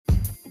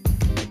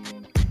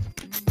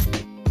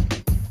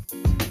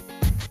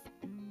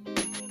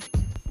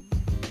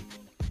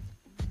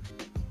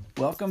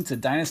Welcome to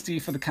Dynasty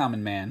for the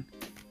Common Man,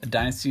 a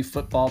Dynasty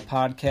football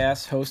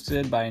podcast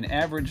hosted by an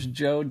average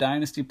Joe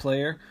Dynasty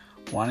player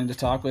wanting to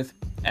talk with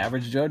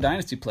average Joe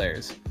Dynasty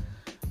players.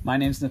 My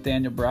name's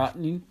Nathaniel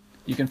Broughton.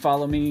 You can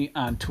follow me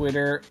on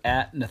Twitter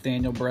at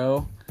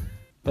NathanielBro,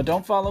 but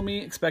don't follow me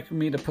expecting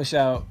me to push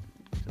out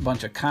a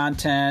bunch of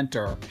content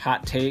or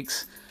hot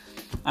takes.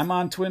 I'm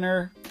on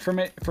Twitter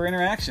for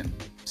interaction.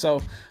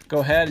 So go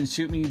ahead and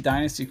shoot me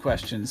Dynasty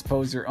questions,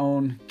 pose your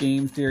own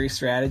game theory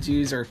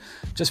strategies, or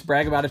just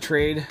brag about a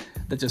trade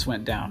that just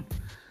went down.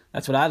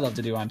 That's what I love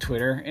to do on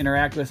Twitter,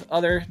 interact with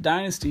other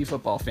Dynasty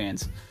football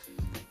fans.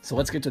 So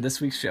let's get to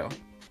this week's show.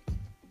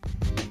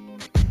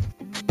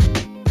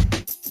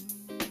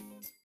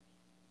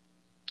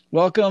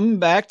 Welcome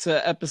back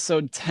to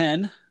episode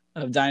 10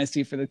 of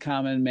Dynasty for the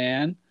Common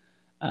Man.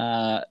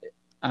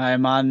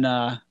 I'm on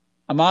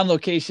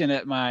location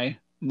at my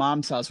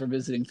mom's house for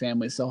visiting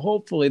family, so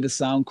hopefully the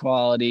sound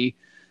quality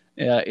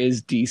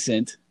is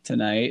decent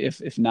tonight.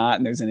 If not,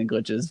 and there's any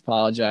glitches,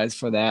 apologize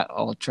for that.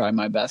 I'll try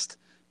my best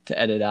to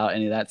edit out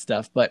any of that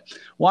stuff. But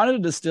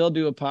wanted to still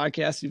do a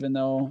podcast, even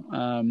though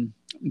I'm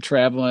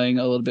traveling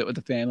a little bit with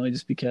the family,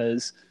 just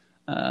because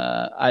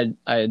I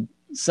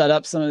set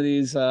up some of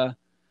these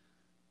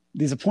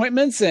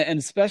appointments, and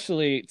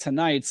especially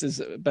tonight's has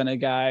been a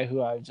guy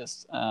who I've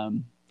just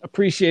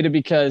appreciated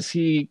because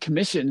he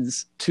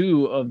commissions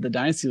two of the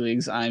Dynasty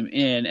leagues I'm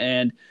in,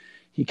 and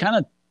he kind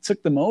of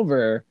took them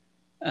over.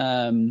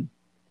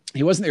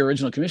 He wasn't the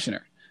original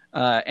commissioner,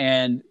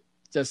 and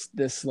just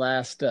this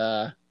last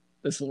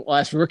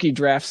rookie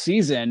draft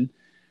season,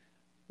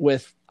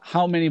 with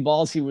how many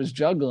balls he was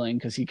juggling,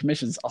 because he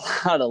commissions a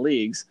lot of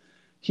leagues,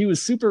 he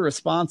was super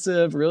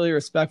responsive, really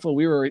respectful.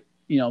 We were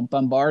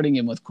bombarding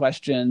him with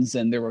questions,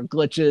 and there were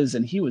glitches,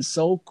 and he was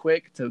so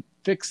quick to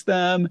fix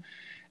them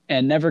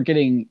and never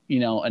getting,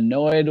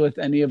 annoyed with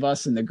any of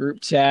us in the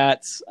group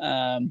chats.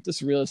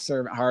 Just really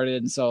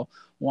servant-hearted, and so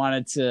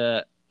wanted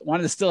to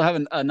still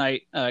have a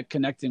night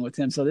connecting with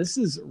him. So this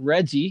is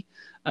Reggie,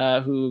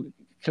 who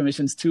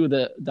commissions two of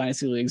the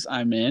Dynasty leagues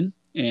I'm in.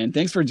 And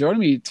thanks for joining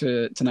me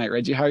tonight,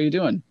 Reggie. How are you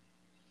doing?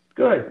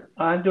 Good.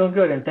 I'm doing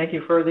good, and thank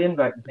you for the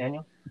invite,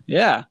 Daniel.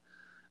 Yeah.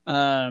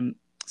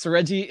 So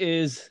Reggie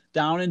is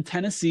down in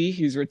Tennessee.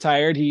 He's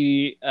retired.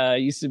 He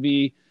used to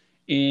be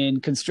in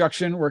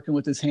construction, working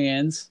with his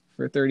hands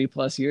for 30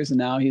 plus years. And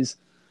now he's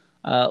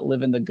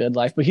living the good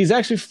life, but he's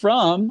actually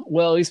from,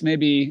 well, at least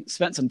maybe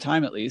spent some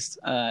time at least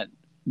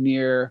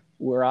near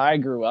where I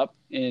grew up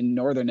in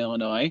Northern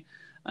Illinois.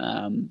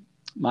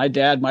 My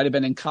dad might've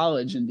been in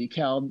college in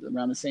DeKalb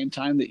around the same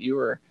time that you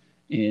were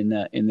in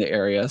the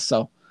area.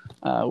 So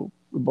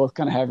we both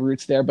kind of have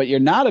roots there, but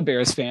you're not a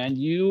Bears fan.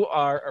 You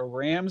are a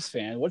Rams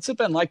fan. What's it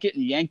been like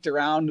getting yanked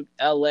around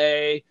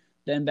LA,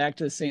 then back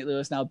to St.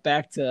 Louis, now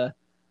back to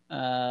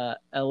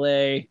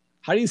LA?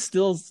 How do you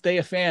still stay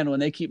a fan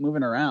when they keep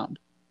moving around?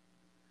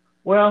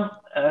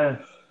 Well,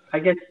 I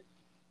guess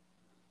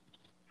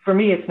for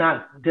me, it's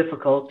not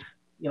difficult,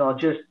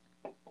 just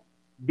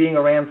being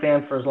a Ram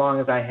fan for as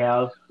long as I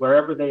have.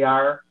 Wherever they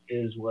are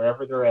is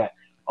wherever they're at.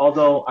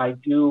 Although I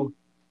do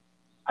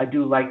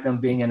like them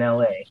being in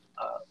LA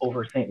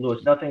over St.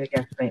 Louis. Nothing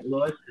against St.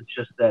 Louis. It's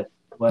just that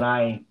when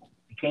I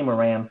became a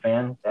Ram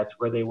fan, that's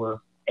where they were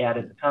at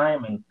the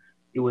time. And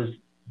it was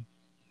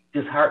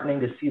disheartening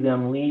to see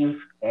them leave,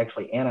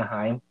 actually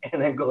Anaheim,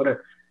 and then go to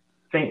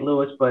St.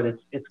 Louis. But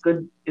it's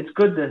good. It's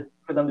good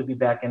for them to be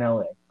back in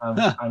LA.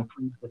 I'm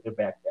pleased that they're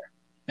back there.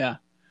 Yeah.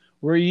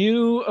 Were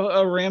you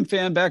a Ram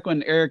fan back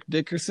when Eric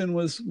Dickerson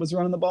was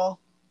running the ball?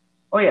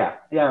 Oh yeah.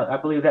 I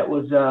believe that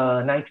was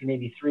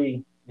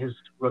 1983, his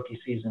rookie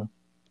season.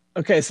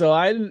 Okay, so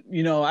I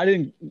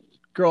didn't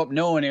grow up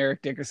knowing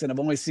Eric Dickerson. I've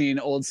only seen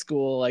old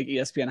school like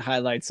ESPN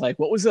highlights. Like,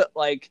 what was it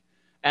like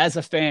as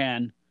a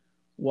fan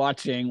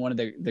watching one of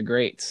the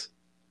greats?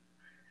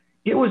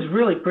 It was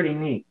really pretty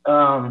neat.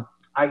 I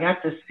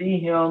got to see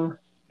him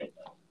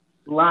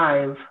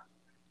live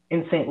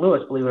in St.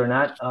 Louis, believe it or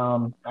not.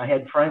 I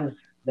had friends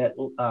that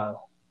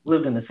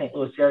lived in the St.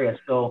 Louis area,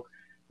 so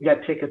we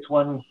got tickets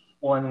one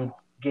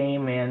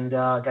game and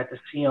got to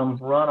see him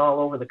run all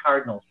over the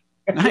Cardinals.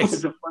 Nice. It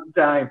was a fun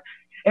time.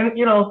 And,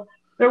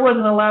 there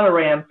wasn't a lot of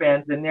Ram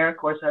fans in there. Of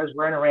course, I was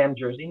wearing a Ram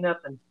jersey.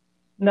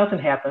 Nothing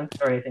happened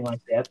or anything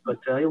like that, but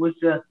it was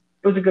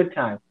a good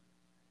time.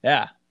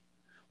 Yeah.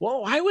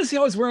 Well, why was he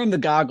always wearing the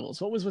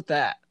goggles? What was with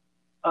that?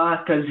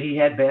 Because he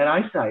had bad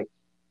eyesight.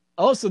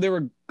 Oh, so there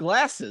were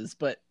glasses,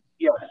 but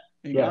yes.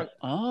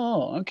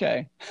 Oh,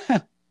 okay.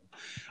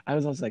 I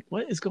was like,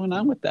 what is going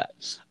on with that?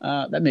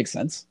 That makes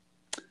sense.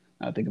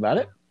 I'll think about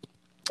it.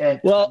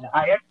 And well,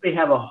 I actually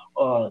have a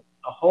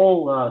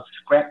whole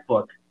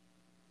scrapbook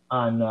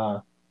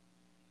on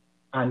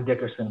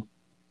Dickerson.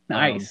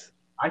 Nice.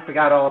 I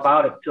forgot all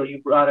about it until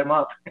you brought him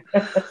up.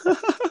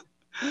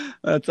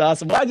 That's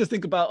awesome. Well, I just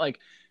think about like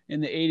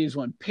in the 80s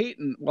when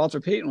Walter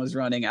Payton was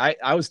running,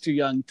 I was too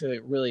young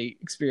to really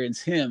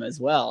experience him as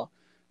well.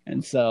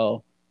 And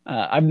so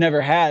I've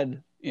never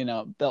had,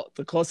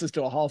 the closest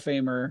to a Hall of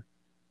Famer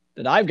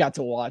that I've got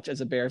to watch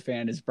as a Bear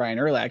fan is Brian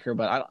Urlacher,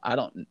 but I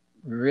don't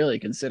really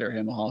consider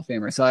him a Hall of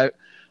Famer. So I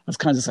was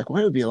kind of just like,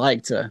 what would it be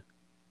like to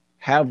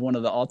have one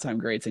of the all-time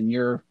greats, and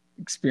you're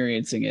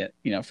experiencing it,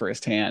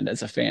 firsthand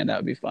as a fan? That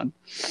would be fun.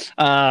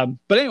 But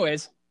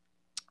anyways,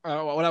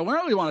 what I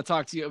really want to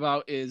talk to you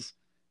about is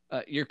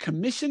your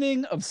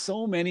commissioning of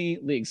so many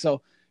leagues.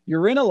 So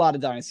you're in a lot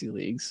of dynasty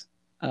leagues.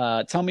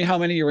 Tell me how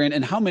many you're in,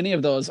 and how many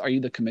of those are you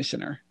the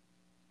commissioner?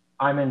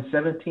 I'm in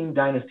 17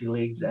 dynasty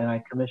leagues, and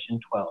I commission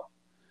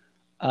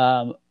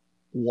 12.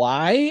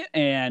 Why?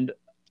 And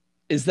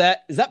is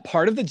that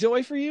part of the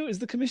joy for you? Is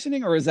the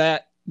commissioning, or is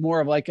that more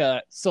of like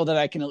so that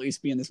I can at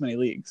least be in this many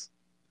leagues?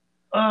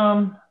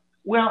 Well,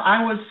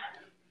 I was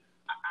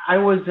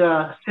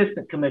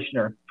assistant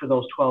commissioner for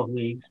those 12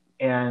 leagues,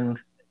 and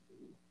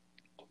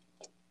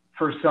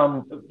for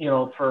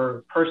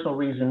for personal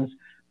reasons,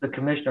 the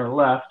commissioner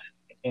left,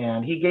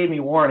 and he gave me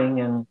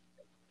warning, and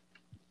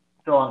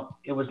so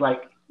it was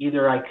like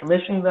either I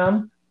commission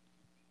them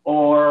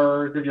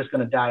or they're just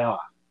going to die off.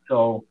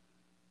 So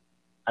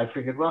I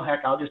figured, well,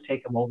 heck, I'll just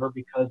take them over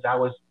because I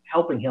was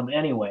helping him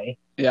anyway.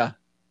 Yeah.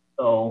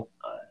 So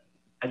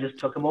I just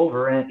took him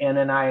over, and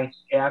then I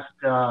asked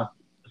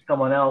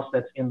someone else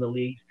that's in the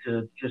league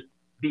to just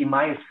be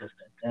my assistant,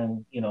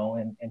 and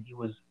and he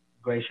was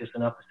gracious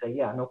enough to say,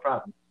 yeah, no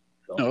problem.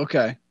 So.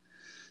 Okay.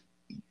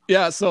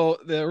 Yeah, so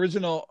the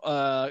original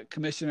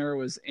commissioner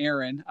was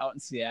Aaron out in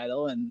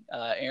Seattle, and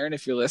Aaron,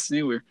 if you're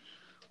listening, we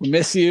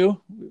miss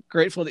you. We're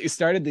grateful that you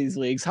started these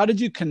leagues. How did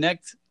you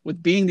connect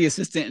with being the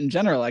assistant in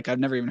general? Like, I've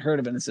never even heard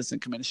of an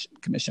assistant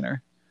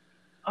commissioner.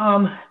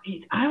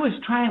 I was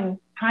trying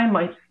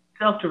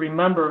myself to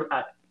remember.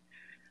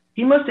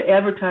 He must have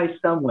advertised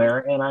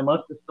somewhere, and I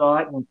must have saw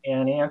it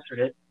and answered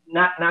it.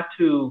 Not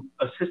to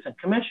assistant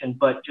commission,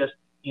 but just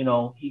he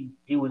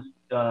was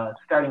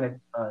starting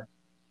a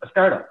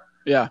startup.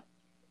 Yeah.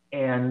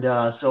 And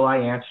so I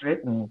answered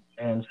it,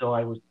 and so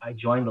I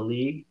joined the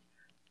league,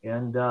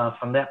 and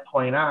from that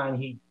point on,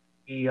 he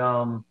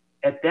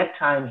at that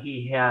time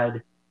he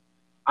had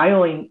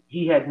 9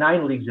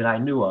 leagues that I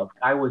knew of.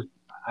 I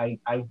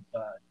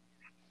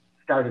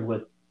started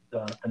with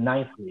the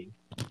 9th league,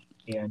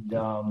 and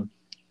I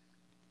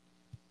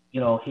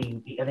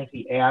think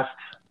he asked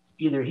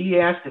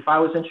if I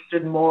was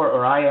interested in more,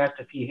 or I asked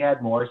if he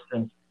had more,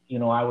 since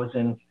I was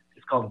in,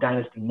 it's called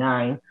Dynasty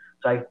 9.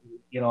 So I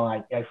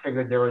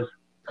figured there was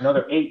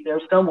another 8 there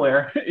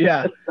somewhere.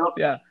 Yeah.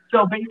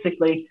 So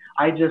basically,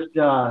 I just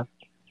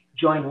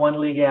joined one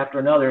league after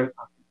another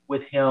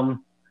with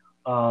him,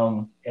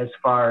 as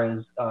far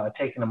as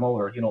taking them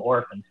over,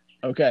 orphans.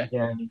 Okay.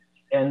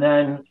 And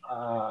then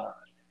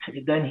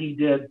he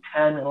did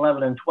 10,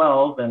 11, and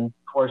 12, and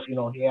of course,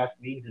 he asked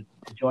me to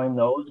join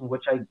those,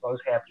 which I was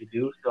happy to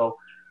do. So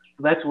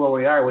that's where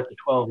we are with the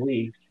 12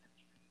 leagues.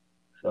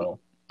 So.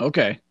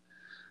 Okay.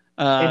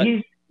 And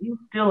he's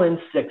still in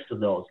 6 of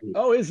those leagues.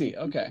 Oh, is he?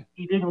 Okay.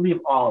 He didn't leave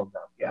all of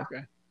them. Yeah.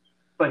 Okay.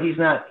 But he's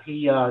not.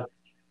 He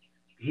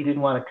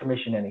didn't want to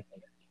commission anything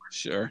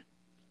anymore.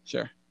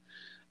 Sure.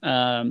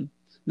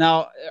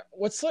 Now,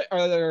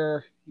 are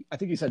there? I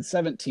think you said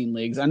 17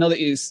 leagues. I know that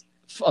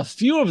a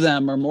few of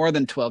them are more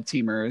than 12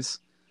 teamers.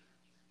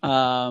 Do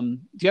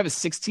you have a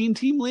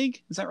 16-team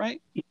league? Is that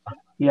right?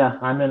 Yeah,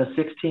 I'm in a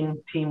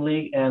 16-team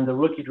league, and the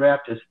rookie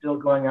draft is still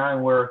going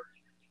on.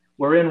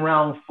 We're in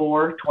round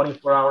 4,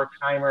 24-hour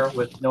timer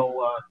with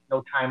no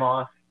time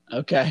off.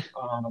 Okay.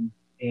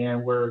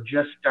 And we're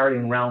just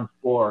starting round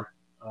 4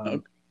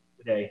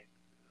 today.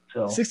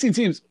 So 16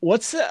 teams.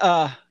 What's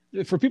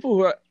for people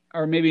who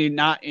are maybe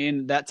not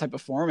in that type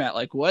of format?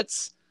 Like,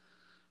 what's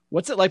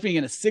it like being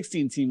in a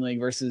 16-team league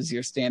versus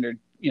your standard,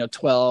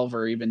 12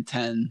 or even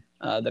 10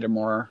 that are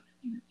more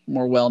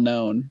well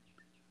known?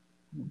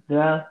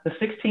 The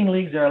 16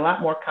 leagues are a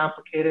lot more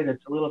complicated.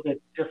 It's a little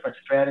bit different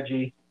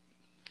strategy.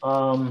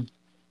 You're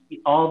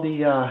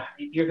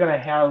going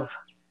to have,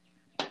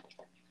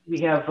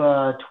 we have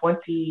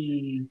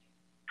 21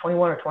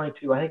 or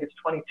 22, I think it's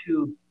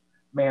 22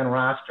 man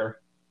roster.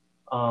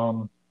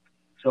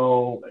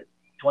 So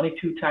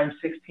 22 times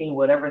 16,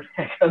 whatever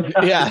that comes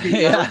out to be.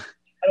 Yeah.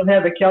 I don't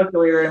have the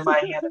calculator in my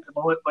hand at the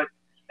moment, but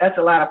that's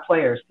a lot of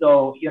players.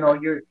 So, you're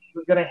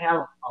going to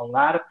have a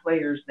lot of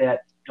players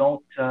that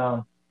don't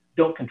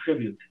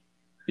contribute.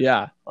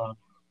 Yeah.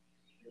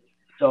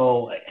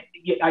 So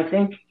I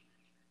think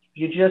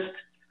you just,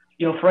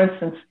 for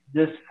instance,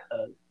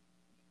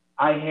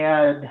 I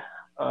had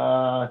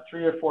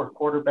 3 or 4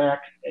 quarterbacks,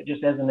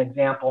 just as an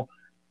example.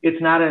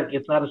 It's not a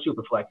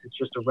super flex. It's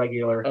just a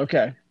regular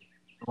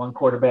 1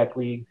 quarterback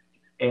league.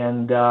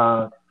 And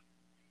I'm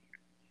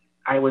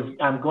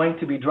going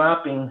to be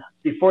dropping,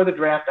 before the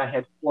draft, I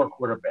had 4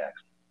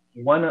 quarterbacks.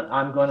 One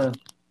I'm going to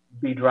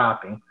be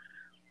dropping.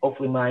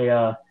 Hopefully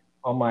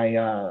all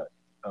my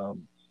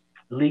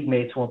league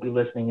mates won't be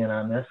listening in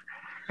on this.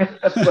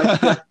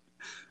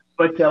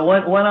 But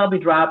one I'll be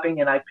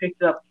dropping, and I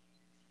picked up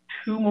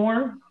 2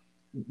 more.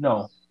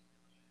 No,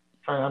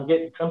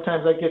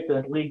 sometimes I get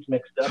the leagues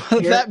mixed up.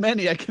 That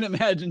many, I can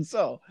imagine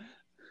so.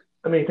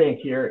 Let me think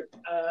here.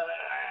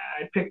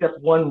 I picked up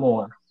 1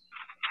 more.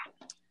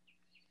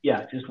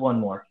 Yeah, just 1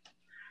 more.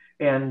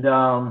 And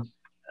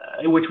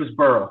which was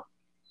Burrow.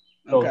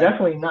 So Okay.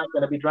 definitely not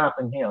going to be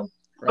dropping him.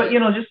 Right.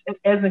 But, just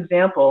as an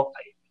example,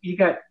 you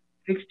got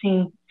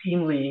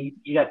 16-team league,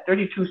 you got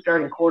 32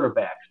 starting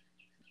quarterbacks.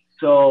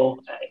 So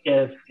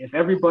if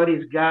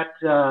everybody's got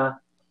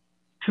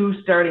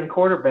two starting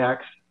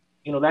quarterbacks,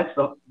 that's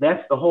the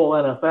whole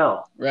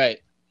NFL. Right.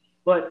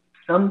 But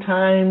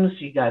sometimes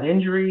you got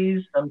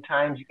injuries.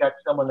 Sometimes you got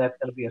someone that's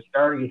going to be a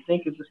starter. You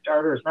think is a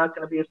starter is not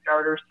going to be a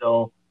starter.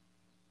 So,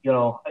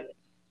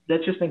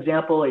 that's just an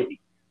example.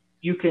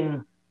 You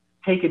can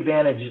take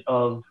advantage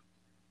of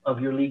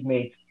your league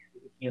mates,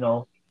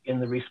 in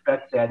the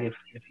respect that if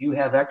you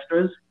have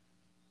extras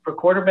for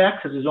quarterbacks,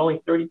 because there's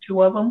only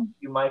 32 of them,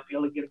 you might be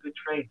able to get a good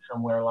trade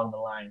somewhere along the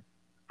line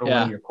for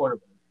one of your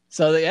quarterbacks.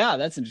 So,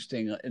 that's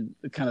interesting. And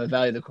kind of the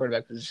value of the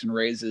quarterback position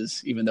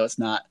raises, even though it's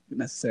not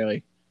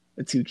necessarily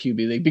a 2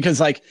 QB league.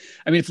 Because,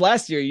 if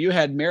last year you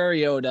had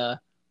Mariota,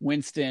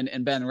 Winston,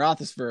 and Ben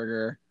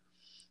Roethlisberger,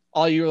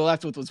 all you were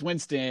left with was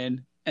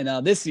Winston. And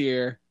now this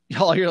year,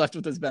 all you're left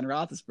with is Ben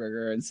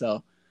Roethlisberger. And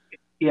so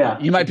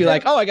you might be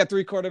like, oh, I got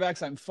 3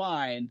 quarterbacks. I'm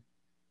fine.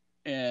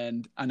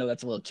 And I know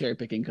that's a little cherry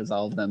picking because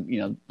all of them,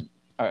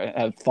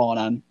 have fallen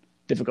on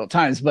difficult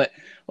times. But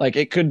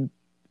it could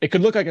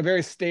look like a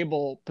very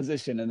stable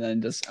position and then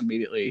just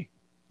immediately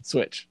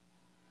switch.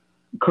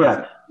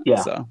 Correct. Yeah.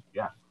 So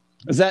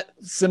is that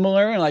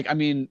similar?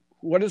 And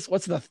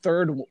what's the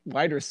third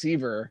wide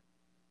receiver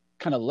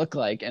kind of look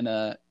like? And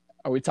are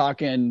we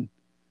talking?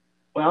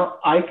 Well,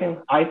 I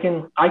can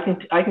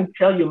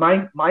tell you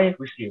my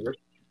receivers.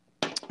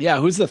 Yeah,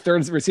 who's the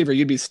third receiver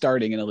you'd be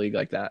starting in a league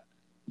like that?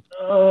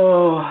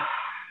 Oh,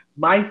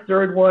 my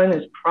third one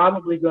is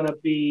probably going to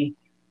be.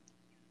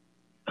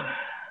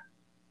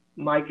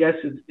 My guess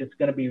is it's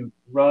going to be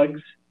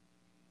Ruggs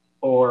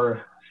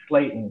or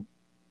Slayton.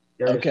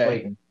 Okay.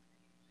 Slayton.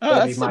 Oh,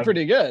 that's still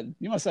pretty good.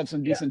 You must have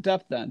some decent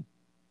depth then.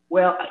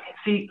 Well,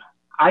 see,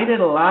 I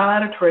did a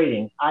lot of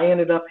trading. I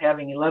ended up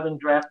having 11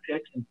 draft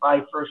picks and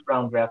 5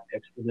 first-round draft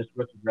picks for this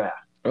rookie draft.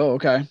 Oh,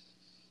 okay.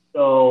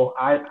 So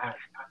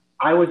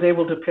I was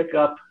able to pick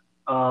up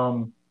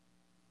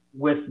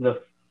with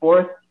the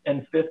 4th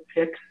and 5th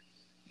picks.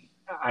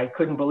 I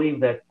couldn't believe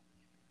that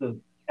the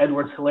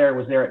Edwards-Helaire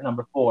was there at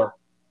number 4.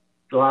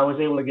 So I was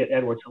able to get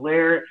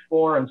Edwards-Helaire at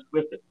 4 and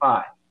Swift at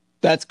 5.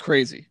 That's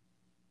crazy.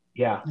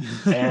 Yeah,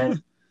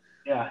 and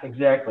yeah,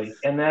 exactly.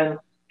 And then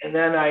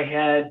I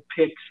had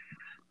picks.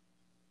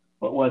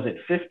 What was it?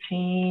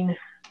 15.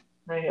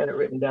 I had it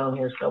written down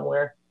here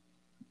somewhere.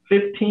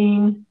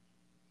 15,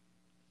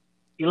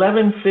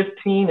 11,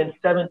 15, and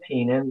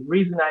 17. And the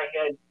reason I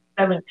had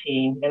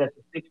 17, and it's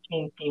a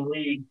 16-team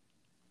league,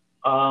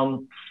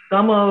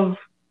 some of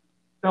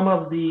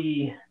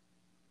the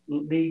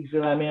leagues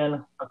that I'm in,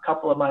 a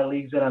couple of my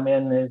leagues that I'm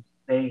in,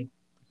 they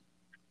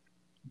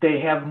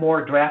have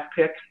more draft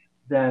picks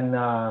than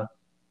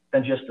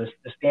just the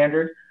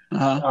standard.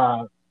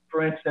 Uh-huh.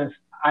 For instance,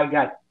 I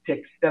got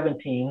pick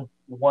 17,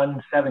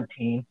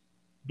 117,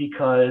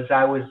 because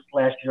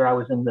last year I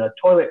was in the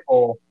toilet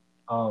bowl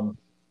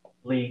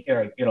league,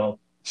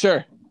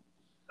 sure,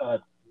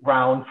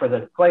 round for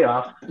the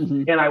playoffs,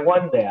 mm-hmm. and I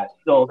won that.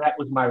 So that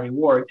was my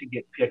reward to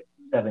get picked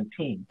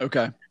 17.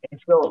 Okay.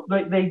 And so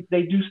they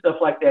do stuff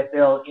like that.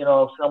 They'll,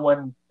 if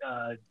someone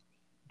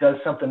does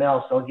something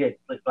else, they'll get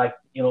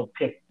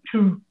pick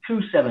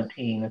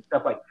 217 and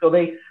stuff like that. So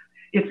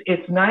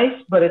it's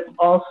nice, but it's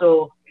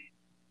also,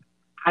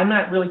 I'm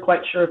not really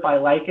quite sure if I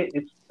like it.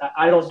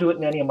 I don't do it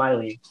in any of my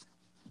leagues.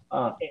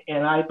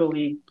 And I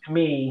believe, to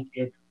me,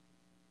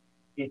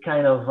 it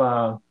kind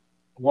of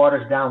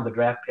waters down the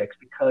draft picks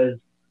because,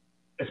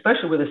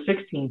 especially with a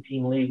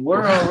 16-team league,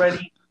 we're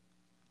already,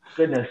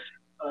 goodness,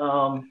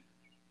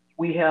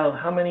 we have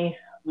how many?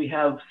 We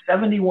have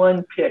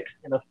 71 picks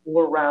in a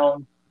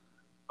 4-round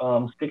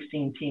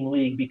 16-team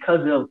league because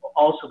of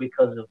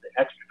the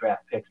extra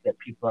draft picks that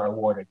people are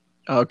awarded.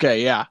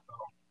 Okay, yeah.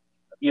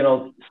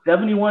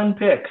 71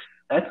 picks.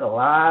 That's a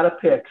lot of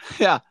picks.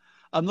 Yeah.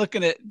 I'm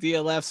looking at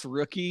DLF's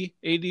rookie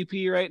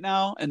ADP right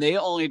now, and they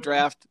only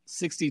draft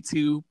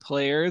 62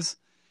 players.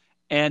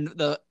 And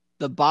the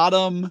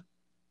bottom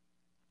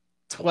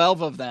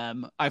 12 of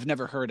them I've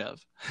never heard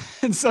of.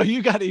 And so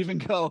you got to even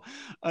go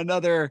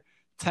another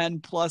 10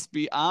 plus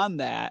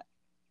beyond that.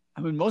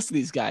 I mean, most of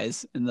these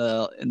guys in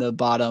the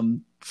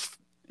bottom,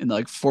 in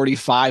like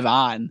 45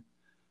 on,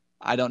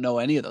 I don't know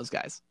any of those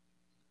guys.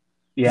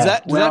 Yeah.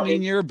 Does that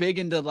mean you're big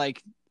into do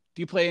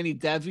you play any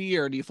Devy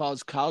or do you follow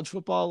college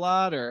football a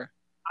lot or?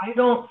 I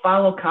don't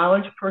follow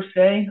college per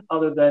se,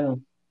 other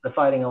than the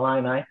Fighting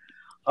Illini.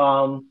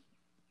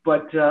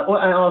 But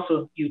I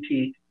also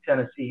UT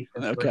Tennessee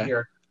since we're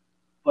here.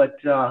 But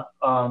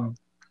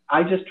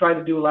I just try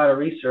to do a lot of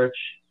research,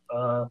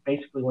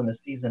 basically when the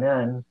season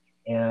ends,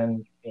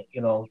 and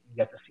you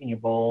got the Senior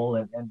Bowl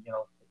and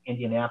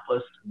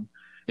Indianapolis and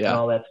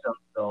all that stuff.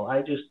 So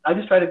I just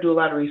try to do a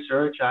lot of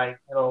research. I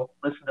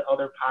listen to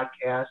other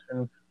podcasts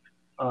and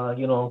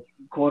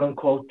quote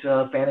unquote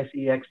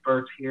fantasy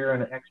experts here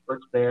and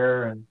experts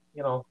there, and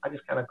I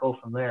just kind of go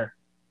from there.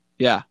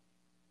 Yeah.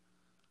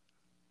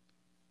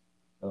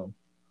 So.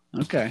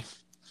 Okay.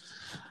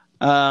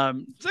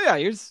 So yeah,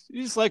 you're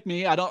just like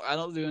me. I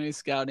don't do any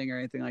scouting or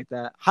anything like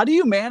that. How do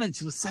you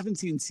manage with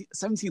 17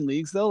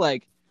 leagues though?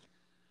 Like,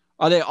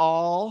 are they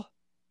all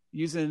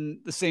using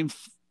the same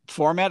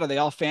format? Are they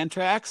all fan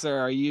tracks, or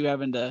are you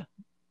having to?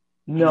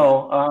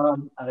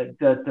 No,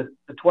 the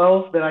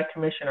 12 that I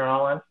commission are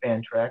all on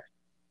Fantrax,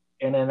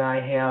 and then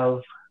I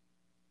have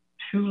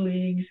 2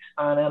 leagues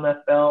on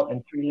MFL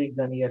and 3 leagues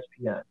on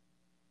ESPN.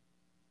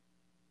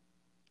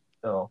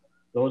 So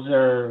those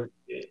are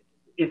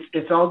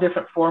it's all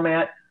different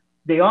format.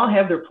 They all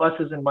have their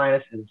pluses and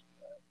minuses.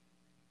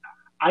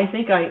 I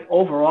think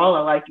overall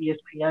I like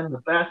ESPN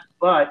the best,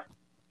 but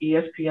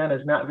ESPN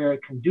is not very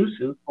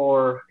conducive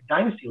for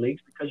dynasty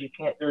leagues because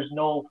there's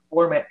no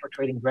format for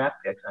trading draft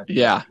picks on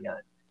ESPN.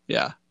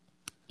 Yeah.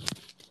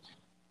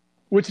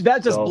 Which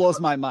that just blows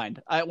my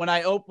mind. When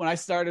I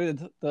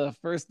started the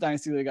first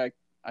dynasty league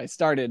I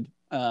started,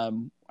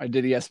 I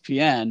did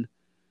ESPN,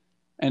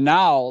 and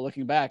now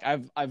looking back,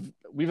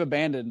 we've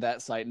abandoned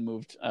that site and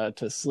moved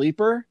to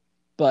Sleeper.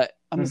 But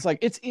I'm just like,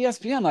 it's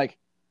ESPN. Like,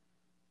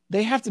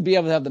 they have to be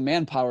able to have the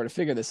manpower to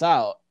figure this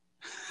out,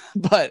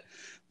 but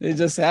they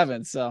just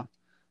haven't. So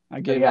I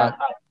gave up.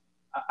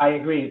 I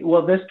agree.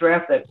 Well, this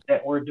draft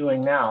that we're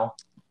doing now,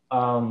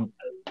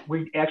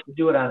 we actually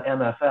do it on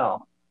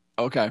MFL.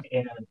 Okay.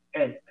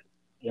 And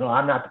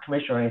I'm not the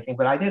commissioner or anything,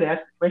 but I did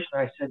ask the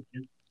commissioner. I said,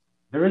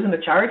 there isn't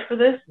a charge for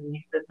this? And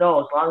he said, no,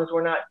 as long as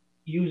we're not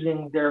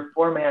using their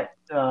format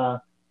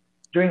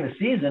during the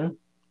season,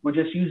 we're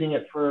just using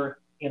it for,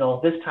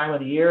 this time of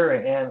the year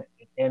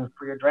and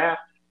for your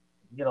draft,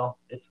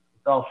 it's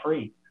all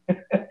free.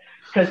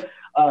 Because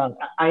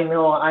I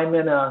know I'm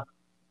in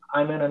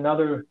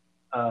another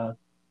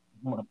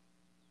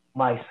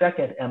my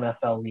second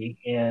MFL league,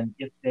 and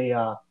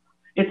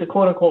it's a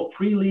quote unquote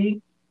free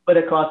league, but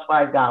it costs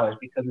 $5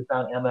 because it's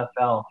on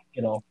MFL,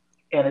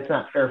 and it's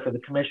not fair for the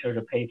commissioner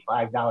to pay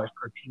 $5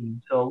 per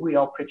team. So we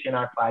all pitch in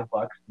our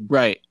 $5.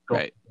 Right.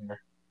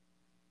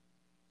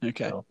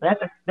 Okay. So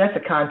that's a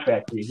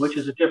contract league, which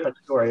is a different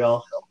story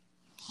also.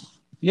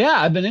 Yeah,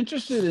 I've been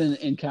interested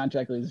in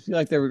contract leagues. I feel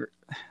like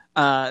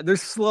they're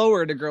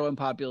slower to grow in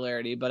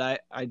popularity,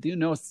 but I do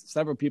know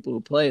several people who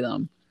play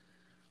them.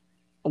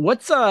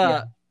 What's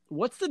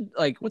it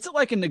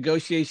like in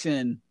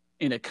negotiation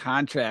in a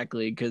contract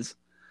league? Because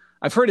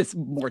I've heard it's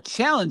more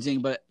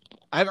challenging, but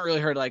I haven't really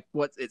heard like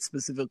what it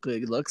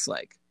specifically looks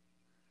like.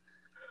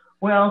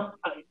 Well,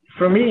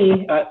 for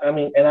me,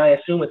 and I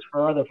assume it's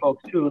for other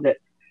folks too, that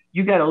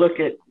you got to look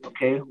at,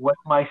 okay,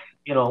 what's my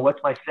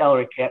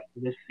salary cap for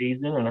this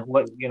season, and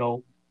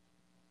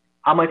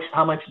how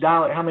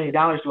many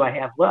dollars do I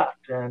have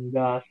left? And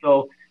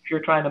so if you're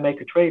trying to make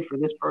a trade for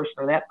this person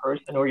or that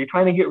person, or you're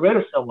trying to get rid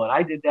of someone,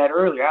 I did that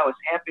earlier. I was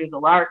happy as a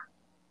lark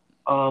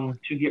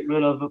to get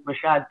rid of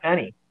Rashad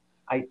Penny.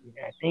 I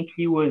think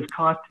he was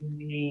costing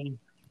me,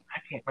 I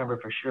can't remember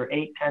for sure,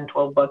 $8, $10,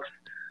 $12,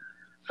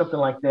 something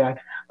like that,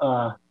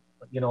 a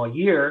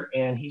year,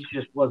 and he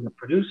just wasn't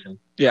producing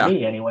for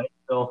me anyway.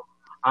 So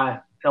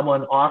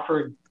someone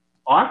offered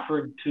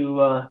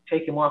to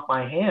take him off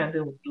my hand,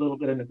 and a little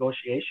bit of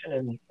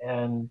negotiation,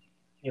 and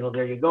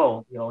there you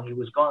go. He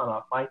was gone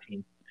off my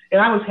team, and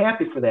I was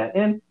happy for that.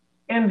 And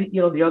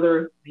the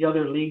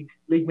other league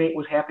mate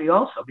was happy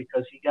also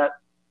because he got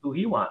who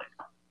he wanted.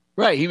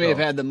 Right. He may have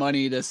had the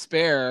money to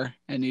spare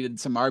and needed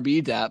some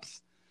RB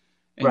depth,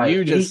 and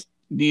you just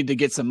need to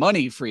get some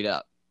money freed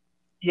up.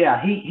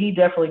 Yeah, he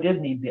definitely did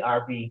need the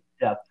RB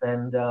depth,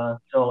 and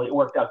so it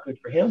worked out good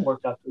for him,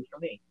 worked out good for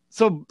me.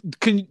 So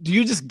do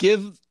you just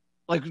give,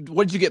 like,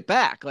 what did you get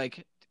back?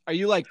 Like, are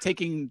you like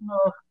taking,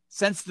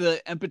 since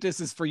the impetus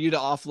is for you to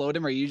offload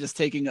him, are you just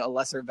taking a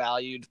lesser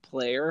valued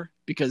player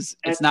because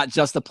it's not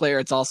just the player,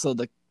 it's also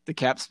the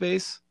cap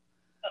space?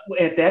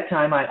 At that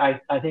time, I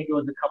think it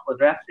was a couple of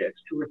draft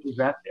picks, 2 or 3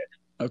 draft picks.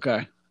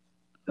 Okay.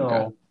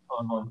 So,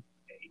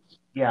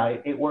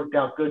 it worked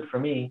out good for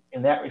me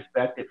in that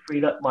respect. It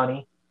freed up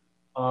money.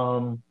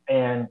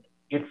 And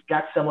it's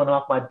got someone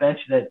off my bench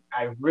that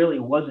I really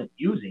wasn't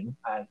using.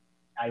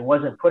 I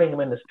wasn't putting him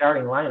in the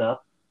starting lineup,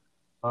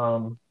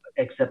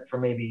 except for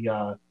maybe,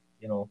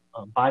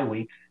 bye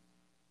weeks.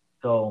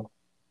 So,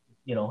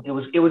 it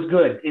was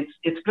good.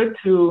 It's good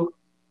to,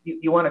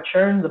 you want to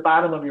churn the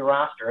bottom of your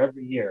roster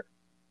every year.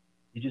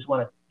 You just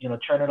want to,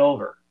 churn it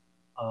over,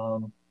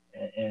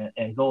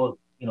 and go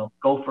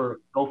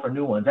for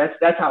new ones.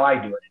 That's how I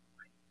do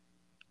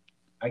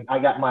it. I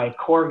got my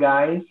core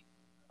guys,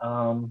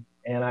 and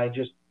I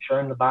just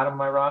churn the bottom of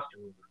my roster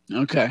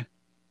over. Okay,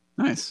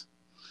 nice.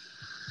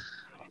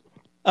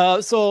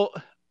 So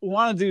we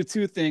want to do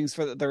 2 things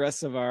for the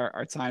rest of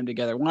our time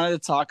together. We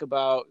wanted to talk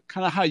about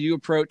kind of how you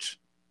approach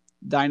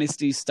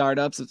dynasty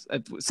startups.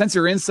 Since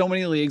you're in so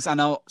many leagues, I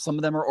know some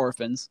of them are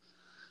orphans,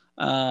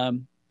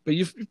 but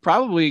you've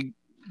probably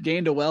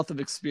gained a wealth of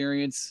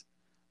experience,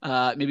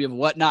 maybe of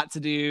what not to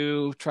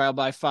do, trial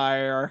by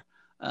fire,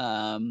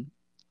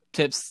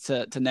 tips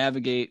to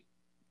navigate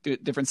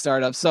different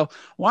startups. So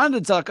wanted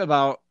to talk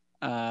about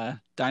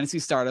dynasty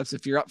startups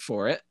if you're up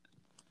for it.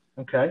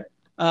 Okay.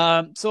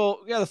 So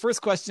the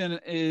first question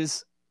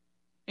is,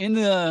 in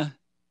the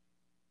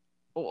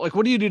like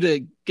what do you do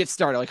to get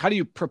started? Like how do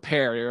you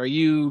prepare? Are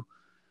you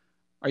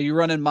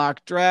running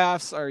mock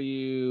drafts? Are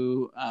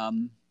you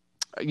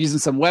using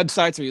some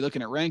websites? Are you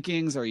looking at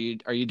rankings? Are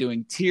you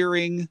doing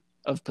tiering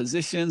of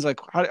positions? Like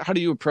how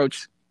do you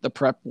approach the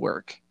prep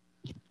work?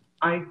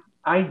 I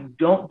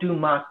don't do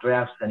mock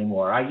drafts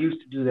anymore. I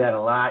used to do that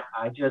a lot.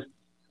 I just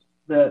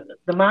the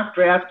mock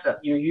drafts,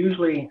 you're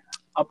usually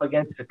up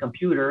against a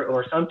computer,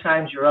 or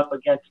sometimes you're up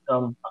against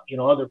some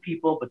other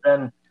people, but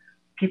then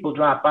people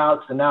drop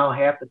out, so now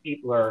half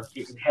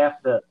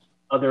the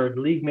other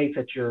league mates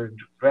that you're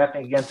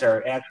drafting against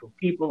are actual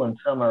people, and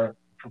some are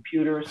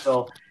computers.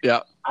 So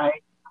Yeah. I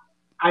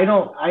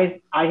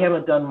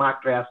haven't done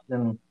mock drafts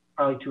in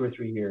probably 2 or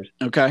 3 years.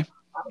 Okay.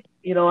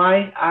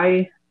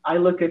 I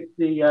look at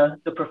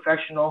the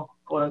professional,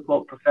 quote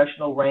unquote,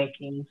 professional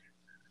rankings,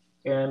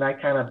 and I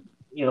kind of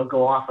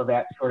go off of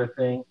that sort of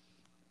thing.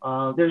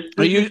 Are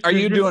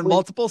you doing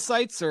multiple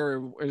sites,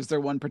 or is there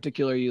one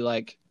particular you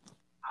like?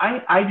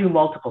 I do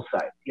multiple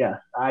sites. Yes,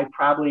 I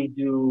probably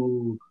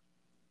do.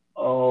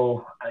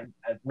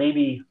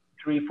 Maybe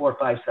 3, 4,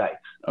 5 sites.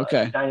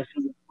 Okay.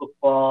 Dynasty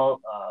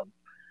Football.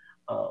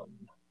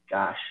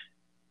 Gosh.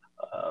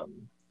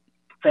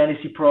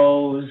 Fantasy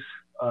Pros.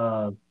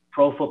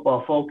 Pro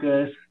Football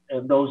Focus.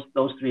 And those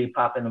 3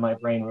 pop into my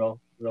brain real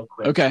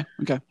quick. Okay.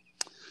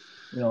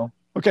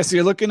 Okay, so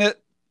you're looking at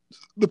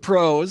the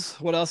pros.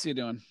 What else are you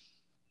doing?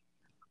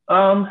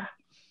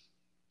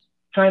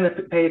 Trying to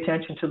pay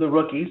attention to the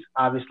rookies,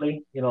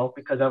 obviously,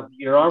 because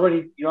you're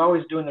always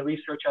doing the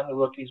research on the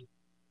rookies.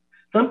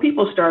 Some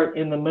people start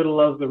in the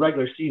middle of the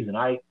regular season.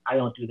 I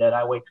don't do that.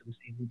 I wait till the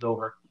season's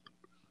over.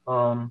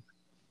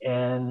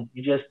 And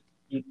you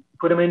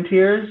put them in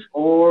tiers,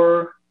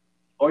 or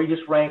you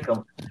just rank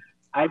them.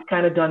 I've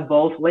kind of done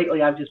both.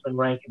 Lately, I've just been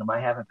ranking them. I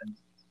haven't been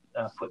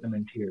putting them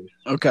in tiers.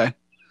 Okay.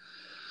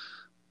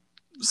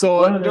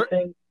 So one other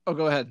thing. Oh,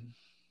 go ahead.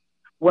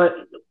 What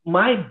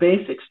my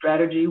basic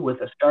strategy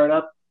with a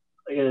startup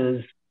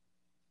is,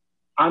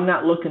 I'm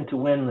not looking to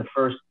win the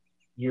first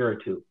year or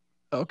two.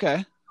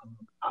 Okay.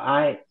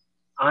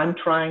 I'm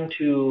trying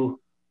to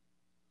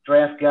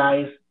draft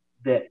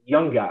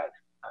young guys.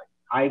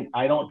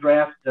 I don't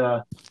draft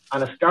on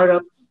a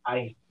startup.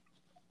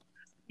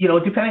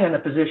 Depending on the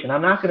position,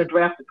 I'm not going to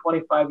draft a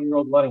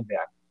 25-year-old running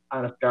back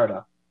on a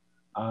startup.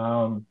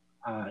 I'm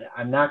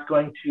not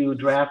going to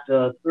draft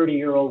a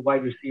 30-year-old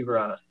wide receiver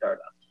on a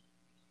startup.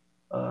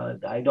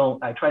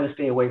 I try to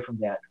stay away from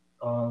that.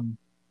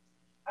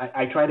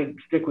 I try to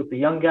stick with the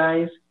young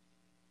guys.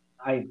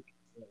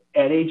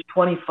 At age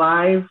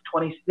 25,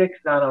 26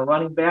 on a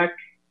running back,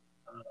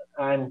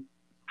 I'm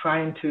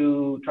trying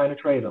to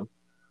trade them.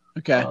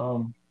 Okay.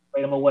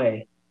 Trade them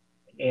away.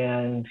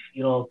 And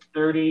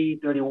 30,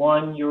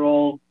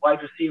 31-year-old wide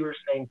receivers,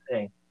 same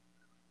thing.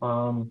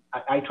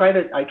 I try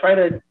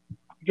to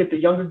get the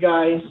younger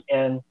guys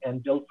and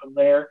build from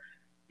there.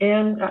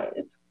 And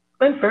it's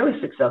been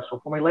fairly successful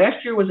for me.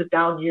 Last year was a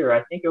down year.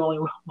 I think I only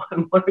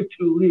won 1 or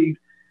 2 leagues,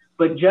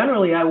 but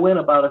generally I win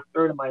about a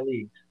third of my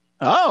leagues.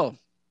 Oh,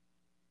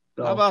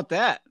 so, how about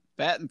that?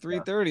 Batting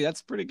 330. Yeah.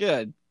 That's pretty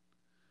good.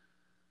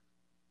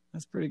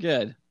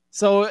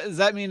 So does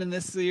that mean in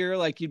this year,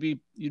 like you'd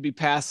be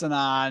passing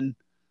on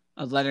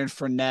Leonard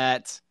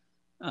Fournette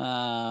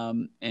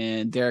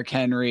and Derrick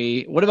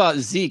Henry? What about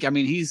Zeke? I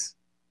mean, I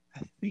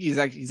think he's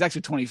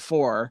actually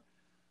 24,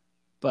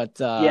 but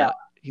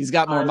he's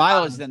got more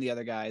mileage than the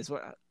other guys.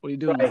 What are you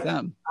doing with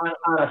them?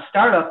 On a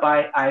startup,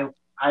 I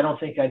don't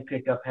think I'd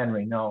pick up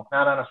Henry. No,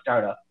 not on a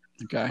startup.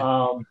 Okay.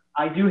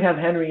 I do have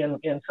Henry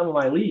in some of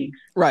my leagues.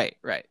 Right.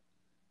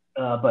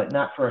 But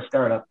not for a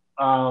startup.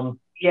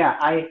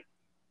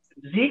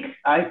 Zeke,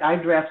 I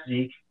draft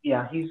Zeke.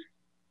 Yeah, he's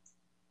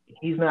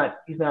not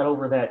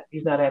over that.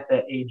 He's not at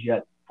that age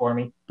yet for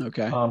me.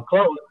 Okay.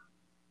 Close,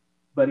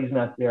 but he's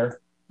not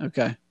there.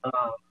 Okay.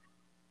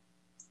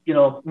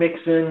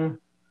 Mixon,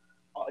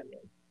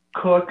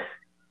 Cook,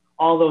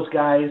 all those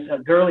guys.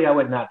 Gurley, I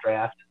would not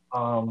draft.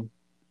 Trying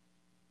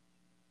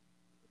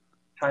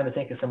to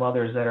think of some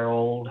others that are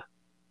old.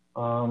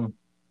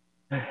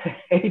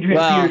 Adrian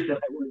Peterson.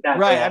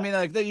 Right. I mean,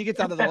 like you get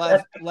down to the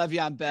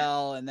Le'Veon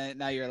Bell, and then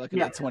now you're looking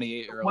at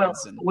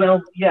 28-year-olds.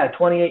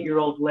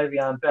 28-year-old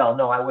Le'Veon Bell.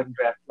 No, I wouldn't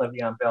draft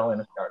Le'Veon Bell in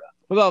a startup.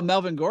 What about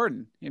Melvin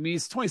Gordon? I mean,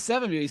 he's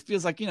 27, but he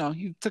feels like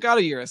he took out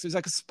a year, so he's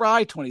like a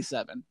spry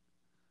 27.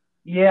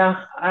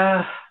 Yeah,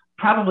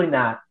 probably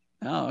not.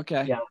 Oh,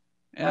 okay. Yeah,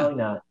 probably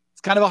not.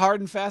 It's kind of a hard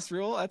and fast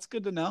rule. That's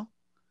good to know.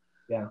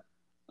 Yeah.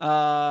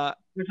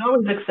 There's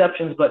always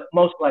exceptions, but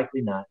most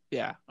likely not.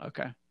 Yeah.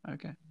 Okay.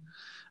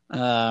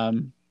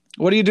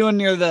 What are you doing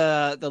near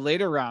the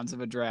later rounds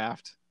of a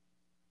draft?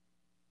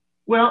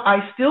 Well,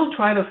 I still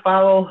try to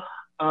follow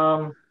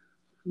my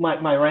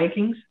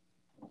rankings,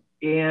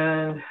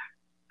 and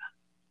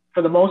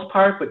for the most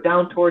part, but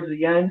down towards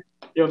the end,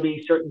 there'll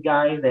be certain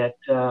guys that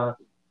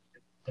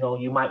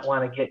you might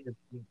want to get.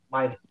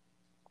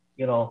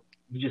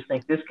 You just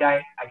think this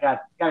guy I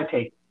got to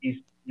take. He's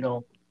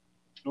a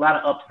lot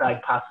of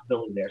upside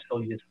possibility there, so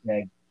you just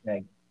snag.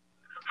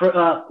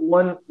 For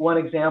one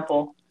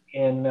example,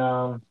 in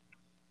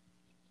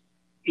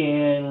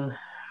in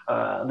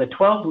the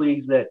 12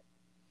 leagues that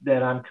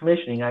I'm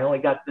commissioning, I only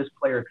got this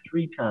player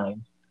 3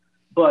 times.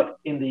 But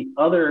in the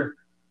other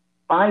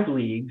 5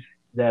 leagues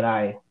that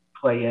I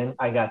play in,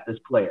 I got this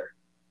player.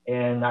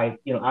 And I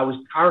was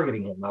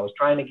targeting him. I was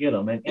trying to get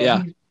him. And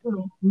he's a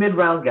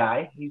mid-round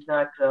guy. He's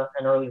not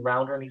an early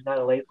rounder, and he's not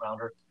a late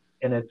rounder.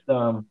 And it's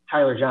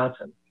Tyler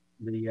Johnson,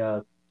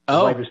 the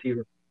wide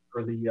receiver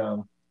for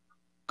the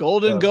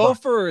Golden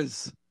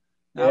Gophers.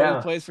 Now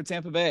he plays for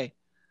Tampa Bay.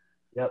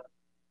 Yep,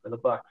 for the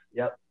Bucs.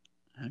 Yep.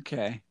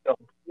 Okay. So,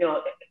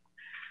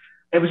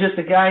 it was just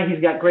a guy. He's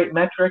got great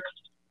metrics.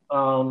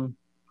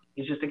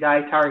 He's just a guy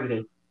I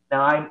targeted.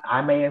 Now,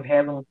 I may have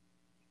had him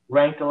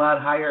ranked a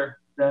lot higher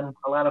than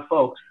a lot of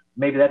folks.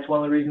 Maybe that's one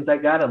of the reasons I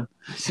got him.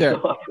 Sure.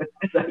 So often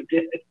as I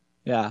did.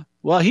 Yeah.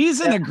 Well,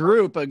 he's in a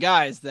group of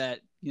guys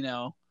that,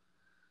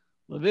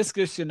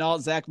 Laviska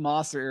Shenault, Zach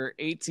Moss are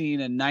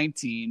 18 and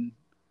 19.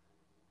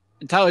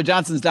 And Tyler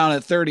Johnson's down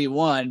at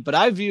 31, but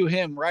I view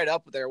him right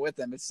up there with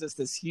him. It's just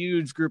this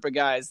huge group of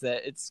guys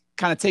that it's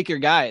kind of take your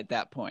guy at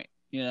that point.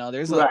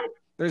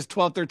 There's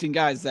 12, 13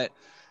 guys that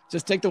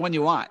just take the one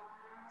you want.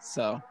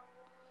 So.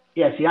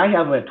 Yeah, see, I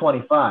have him at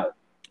 25.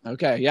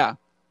 Okay, yeah.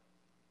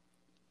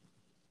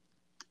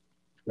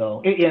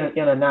 So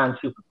in a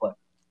non-super play.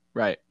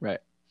 Right.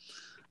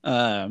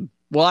 Well,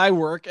 I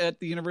work at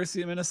the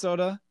University of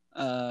Minnesota.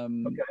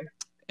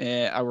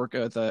 And I work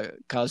with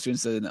college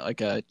students in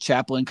like a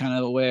chaplain kind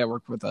of a way. I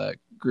work with a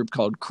group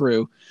called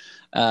Crew.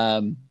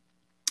 And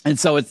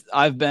so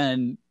I've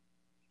been,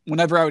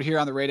 whenever I would hear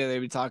on the radio, they'd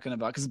be talking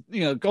about, because,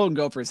 Golden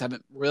Gophers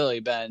haven't really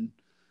been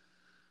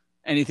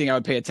anything I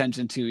would pay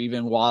attention to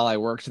even while I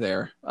worked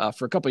there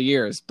for a couple of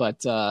years.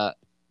 But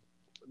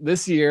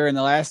this year and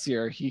the last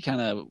year, he kind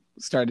of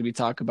started to be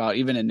talked about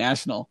even in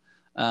national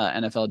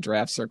NFL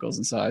draft circles.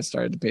 And so I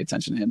started to pay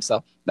attention to him.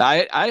 So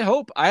I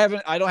hope I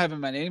don't have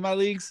him in any of my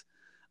leagues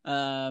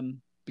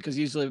because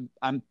usually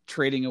I'm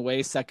trading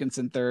away seconds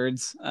and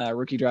thirds,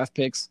 rookie draft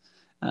picks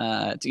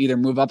to either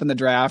move up in the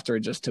draft or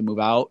just to move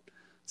out.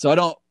 So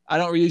I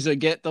don't usually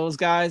get those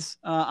guys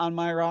on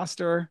my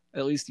roster,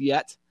 at least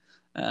yet.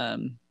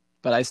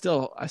 But I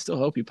still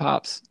hope he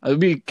pops. It would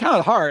be kind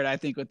of hard, I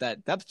think, with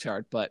that depth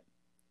chart, but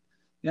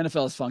the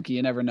NFL is funky.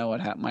 You never know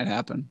what might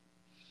happen.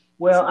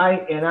 Well,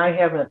 I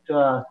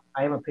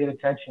haven't paid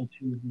attention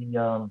to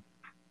the.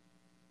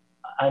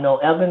 I know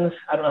Evans.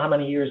 I don't know how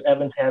many years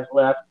Evans has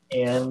left,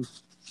 and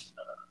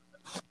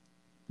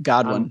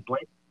Godwin.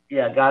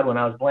 Godwin.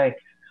 I was blank.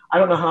 I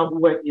don't know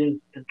what is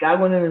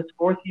Godwin in his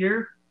 4th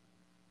year?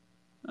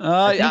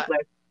 Yeah.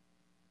 Like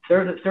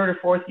third or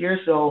 4th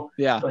year. So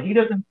yeah. So he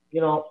doesn't.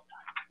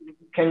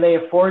 Can they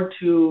afford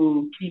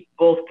to keep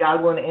both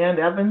Godwin and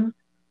Evans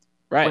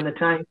when the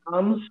time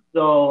comes?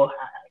 So,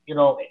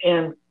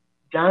 and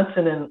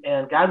Johnson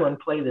and Godwin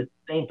play the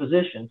same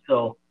position.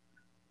 So,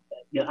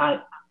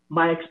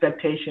 my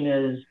expectation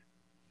is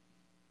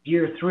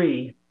year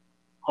 3,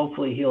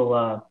 hopefully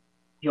he'll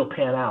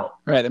pan out.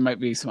 Right. There might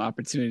be some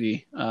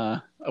opportunity.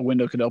 A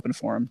window could open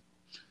for him.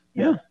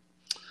 Yeah.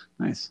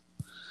 Nice.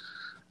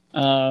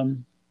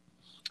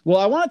 Well,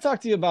 I want to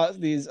talk to you about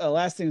these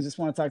last things. Just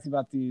want to talk to you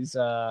about these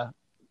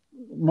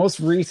most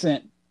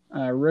recent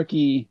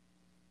rookie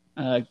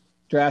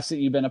drafts that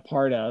you've been a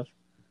part of.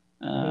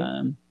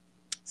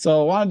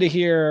 So I wanted to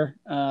hear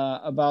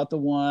about the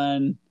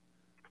one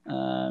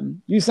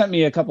you sent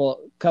me a couple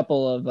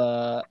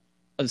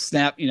of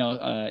snap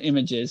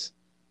images.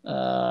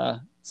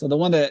 So the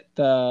one that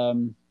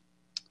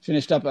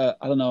finished up I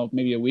don't know,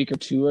 maybe a week or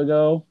 2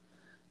 ago.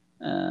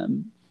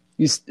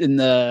 You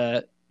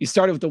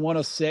started with the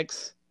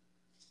 106.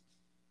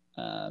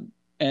 And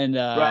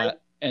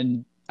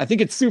I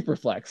think it's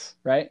Superflex,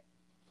 right?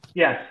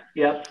 Yes.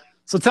 Yep.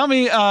 So tell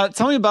me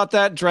about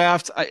that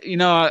draft. You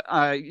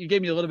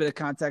gave me a little bit of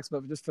context,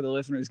 but just for the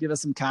listeners, give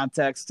us some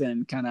context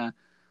and kind of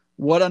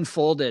what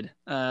unfolded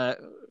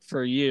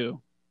for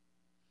you.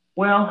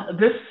 Well,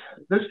 this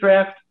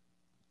draft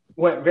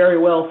went very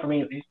well for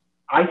me.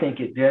 I think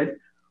it did.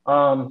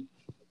 I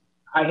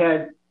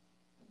had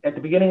at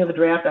the beginning of the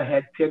draft, I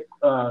had picked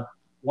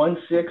 1,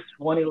 6,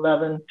 1,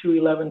 11, 2,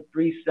 11,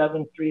 3,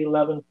 7, 3,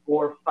 11,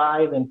 4,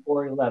 5, and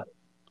 4, 11.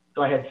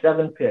 So I had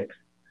 7 picks.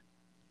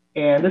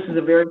 And this is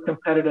a very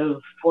competitive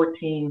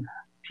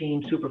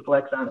 14-team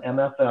Superflex on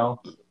MFL.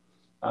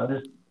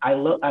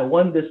 I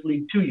won this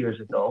league 2 years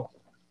ago.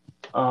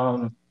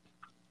 I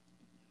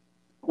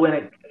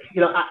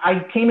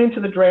came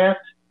into the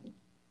draft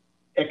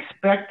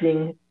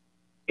expecting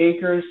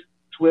Akers,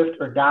 Swift,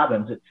 or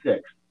Dobbins at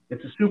 6.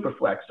 It's a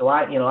Superflex. So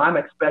I'm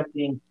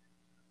expecting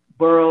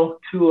Burrow,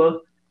 Tua,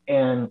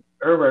 and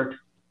Herbert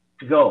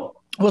to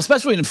go. Well,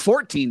 especially in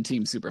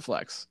 14-team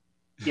Superflex.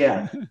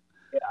 Yeah.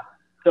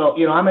 So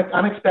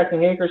I'm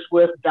expecting Akers,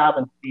 Swift,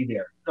 Dobbins to be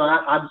there. So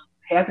I'm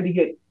happy to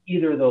get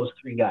either of those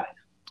 3 guys.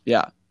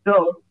 Yeah.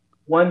 So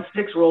 1,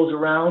 6 rolls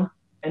around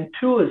and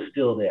Tua is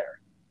still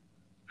there.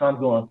 So I'm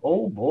going,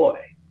 oh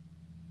boy,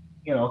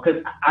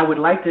 because I would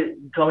like to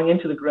going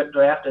into the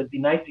draft. It'd be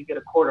nice to get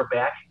a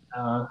quarterback.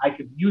 I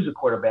could use a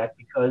quarterback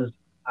because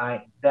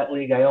that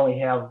league I only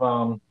have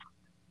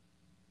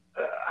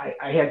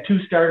I had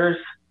two starters,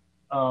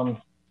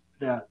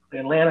 the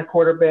Atlanta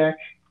quarterback,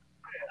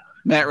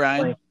 Matt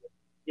Ryan.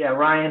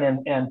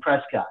 Ryan and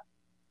Prescott.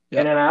 Yep.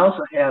 And then I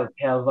also have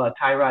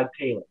Tyrod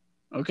Taylor.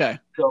 Okay.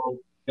 So,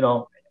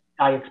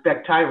 I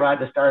expect Tyrod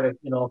to start a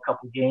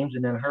couple games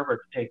and then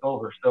Herbert to take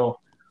over. So,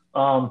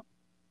 at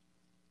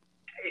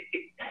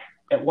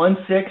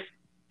 1-6,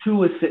 2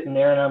 was sitting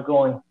there, and I'm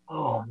going,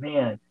 oh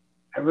man,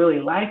 I really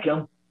like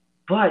him,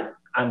 but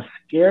I'm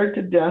scared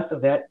to death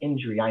of that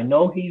injury. I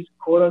know he's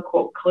quote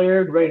unquote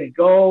cleared, ready to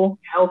go,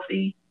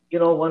 healthy,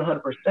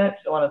 100%,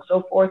 so on and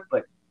so forth.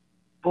 But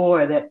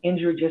boy, that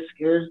injury just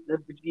scares the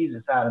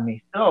bejesus out of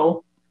me.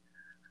 So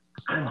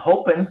I'm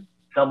hoping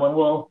someone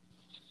will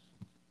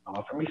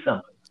offer me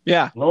something.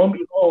 Yeah. Lo and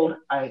behold,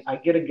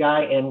 I get a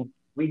guy, and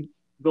we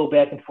go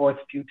back and forth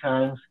a few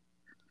times.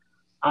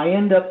 I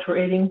end up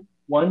trading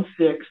 1-6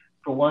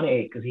 for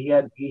 1-8 because he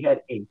had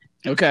 8.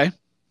 Okay.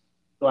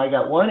 So I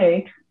got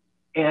 1-8,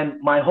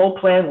 and my whole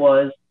plan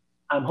was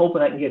I'm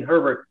hoping I can get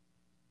Herbert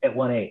at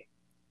 1-8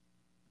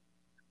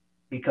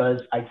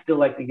 because I'd still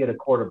like to get a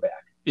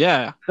quarterback.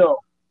 Yeah. So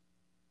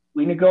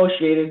we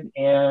negotiated,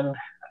 and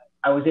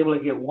I was able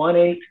to get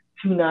 1-8,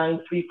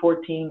 2-9,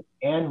 3-14,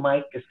 and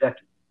Mike Gesicki.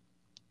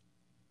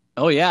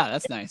 Oh yeah,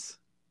 that's nice.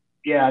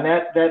 Yeah, and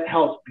that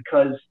helps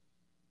because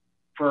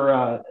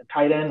for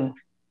tight end,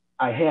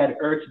 I had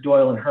Ertz,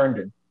 Doyle, and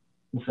Herndon.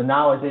 And so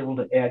now I was able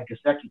to add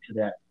Gesicki to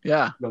that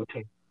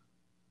rotation.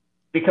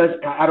 Because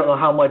I don't know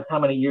how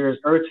many years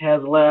Ertz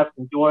has left,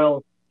 and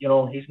Doyle,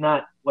 he's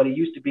not what he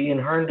used to be,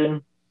 and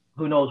Herndon,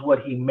 who knows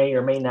what he may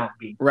or may not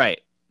be.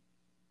 Right.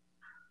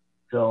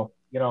 So,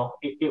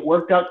 it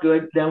worked out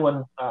good. Then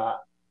when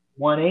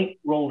 1-8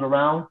 rolled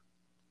around,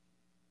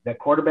 that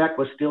quarterback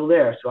was still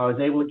there, so I was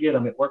able to get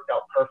him. It worked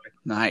out perfect.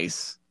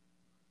 Nice.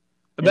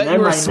 I bet you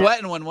were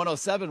sweating when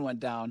 107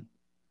 went down.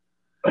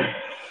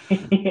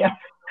 Yeah.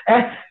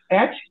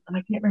 Actually,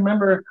 I can't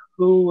remember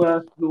who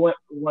went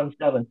for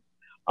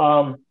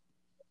 1-7.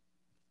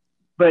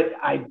 But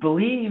I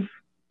believe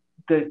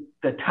the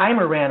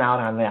timer ran out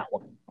on that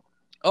one.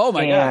 Oh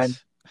my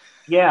gosh.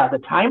 Yeah, the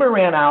timer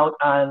ran out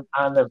on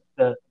the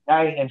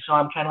guy, and so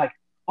I'm kind of like,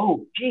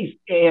 oh geez.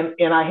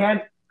 And I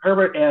had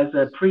Herbert as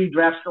a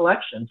pre-draft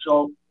selection.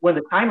 So when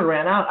the timer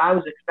ran out, I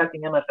was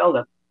expecting NFL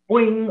to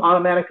boing,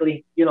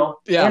 automatically,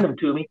 hand them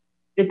to me.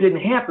 It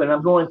didn't happen.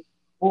 I'm going,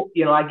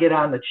 I get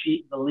on the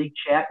league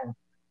chat, and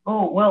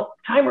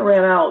timer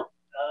ran out.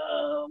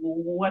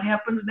 What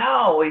happens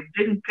now? It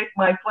didn't pick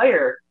my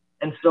player.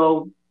 And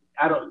so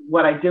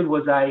what I did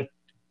was I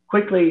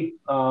quickly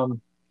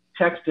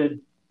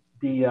texted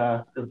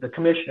the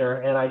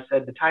commissioner, and I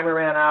said, the timer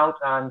ran out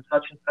on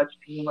such and such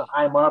team.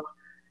 I'm up,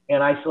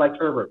 and I select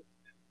Herbert.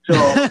 So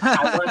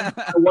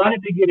I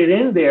wanted to get it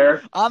in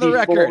there. On the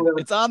record.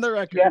 It's on the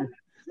record. Yeah,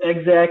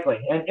 exactly.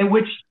 And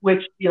which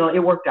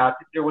it worked out.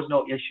 There was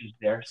no issues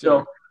there.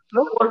 Sure.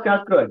 So it worked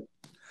out good.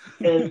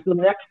 And so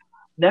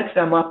next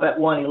I'm up at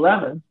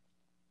 111,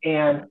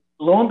 and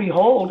lo and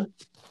behold,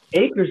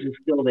 Akers is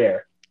still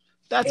there.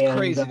 That's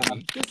crazy.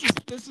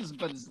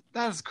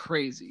 That's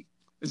crazy.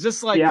 Is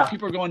this like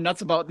people are going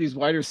nuts about these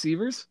wide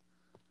receivers?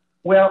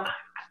 Well,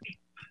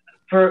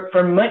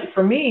 for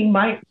me,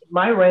 my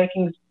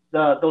rankings,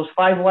 those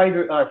five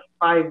running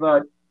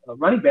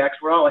backs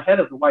were all ahead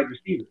of the wide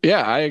receivers.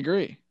 Yeah, I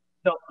agree.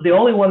 So the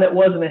only one that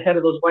wasn't ahead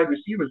of those wide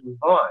receivers was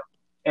Vaughn,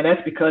 and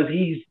that's because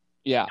he's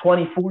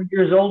 24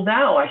 years old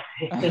now, I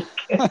think.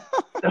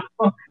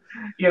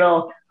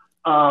 So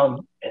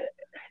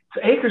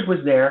Akers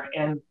was there,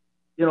 and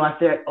I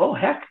said, oh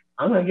heck,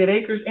 I'm going to get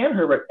Akers and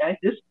Herbert. And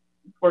this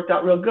worked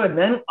out real good. And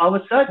then all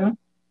of a sudden,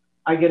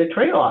 I get a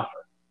trade offer,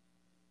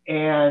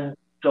 and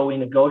so we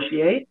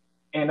negotiate,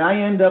 and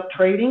I end up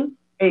trading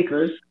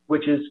Akers, or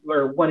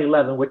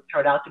 111, which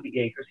turned out to be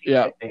Akers. He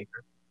picked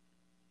Akers.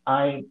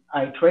 I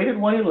traded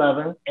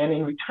 111, and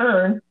in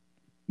return,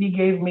 he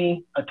gave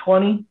me a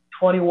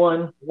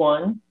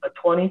 20-21-1, a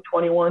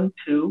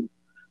 20-21-2,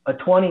 a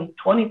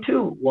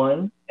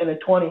 20-22-1, and a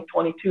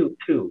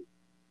 20-22-2.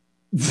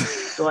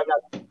 So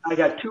I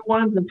got 2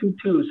 1s and 2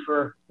 2s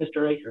for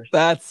Mr. Akers.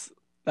 That's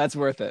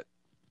worth it.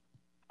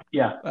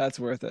 Yeah, that's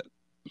worth it.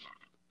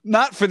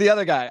 Not for the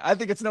other guy. I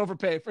think it's an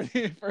overpay for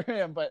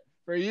him, but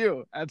for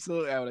you,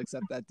 absolutely, I would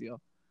accept that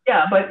deal.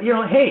 Yeah, but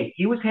hey,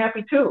 he was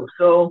happy too.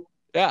 So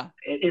yeah,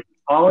 it's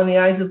all in the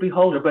eyes of the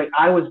beholder. But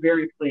I was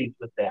very pleased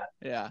with that.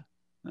 Yeah,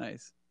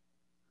 nice.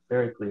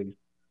 Very pleased.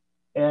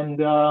 And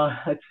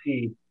let's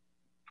see,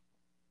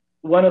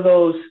 one of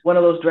those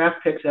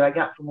draft picks that I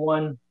got from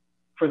one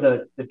for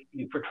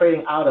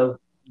trading out of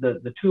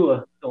the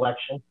Tua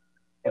selection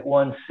at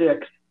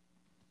 1-6,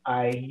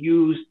 I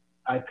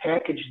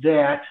packaged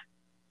that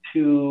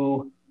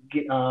to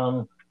get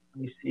let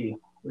me see,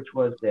 which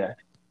was that?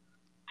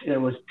 It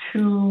was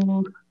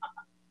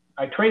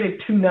I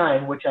traded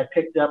 2-9, which I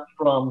picked up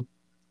from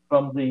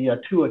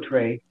the Tua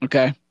trade.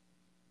 Okay.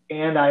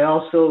 And I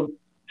also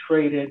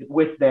traded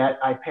with that.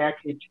 I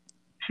packaged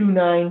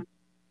 2-9,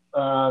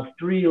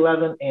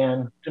 3-11,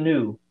 and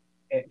Sanu.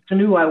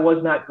 Sanu I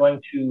was not going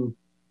to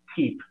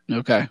keep.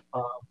 Okay.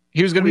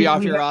 He was going to be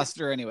off your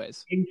roster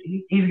anyways.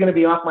 He's going to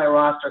be off my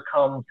roster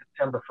come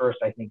September 1st,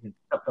 I think,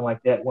 something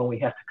like that, when we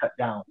have to cut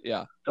down.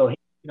 Yeah. So, it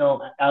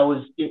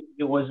was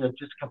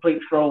just a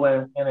complete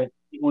throw-in, and it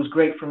was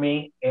great for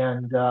me,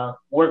 and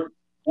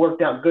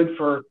worked out good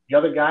for the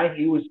other guy.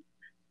 He was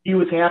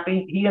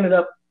happy. He ended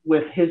up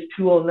with his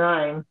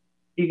 209.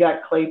 He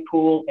got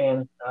Claypool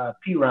and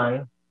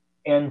Pirine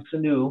and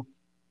Sanu.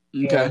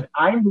 Okay. And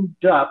I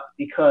moved up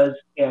because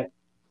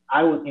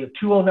I was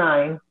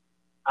 209.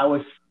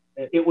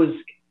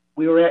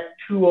 We were at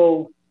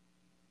 204,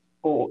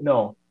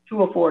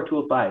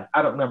 205.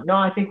 I don't remember. No,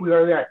 I think we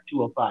were at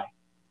 205.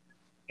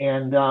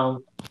 And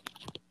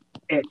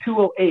at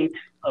 208,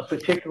 a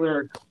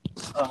particular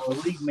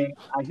league mate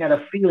I had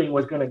a feeling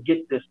was going to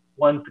get this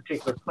one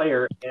particular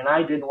player, and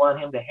I didn't want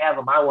him to have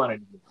him. I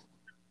wanted him.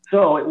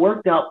 So it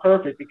worked out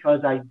perfect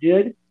because I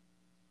did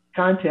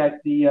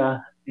contact the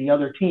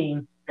other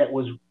team that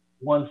was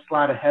one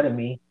slot ahead of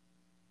me,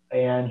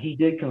 and he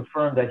did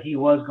confirm that he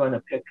was going to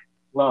pick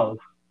Love,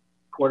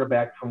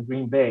 quarterback from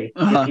Green Bay,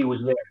 if he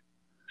was there.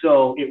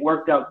 So it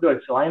worked out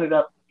good. So I ended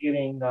up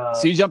getting.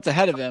 So you jumped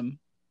ahead of him.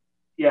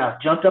 Yeah,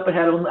 jumped up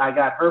ahead of him. I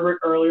got Herbert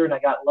earlier, and I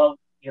got Love,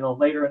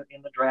 later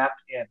in the draft.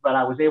 But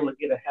I was able to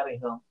get ahead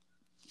of him,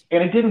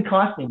 and it didn't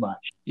cost me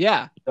much.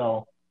 Yeah.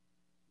 So,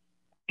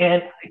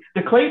 and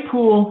the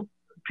Claypool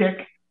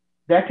pick,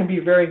 that can be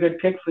a very good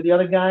pick for the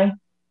other guy,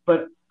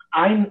 but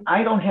I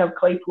don't have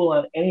Claypool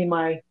on any of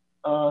my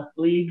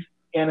leagues.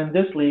 And in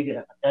this league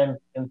and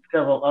in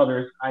several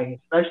others, I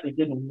especially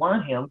didn't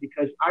want him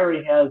because I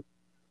already had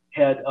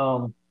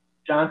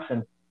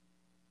Johnson,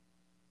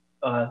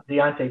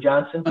 Deontay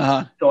Johnson.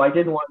 So I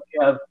didn't want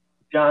to have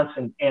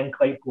Johnson and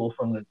Claypool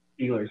from the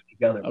Steelers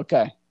together.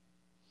 Okay.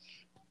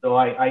 So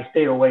I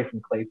stayed away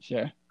from Claypool.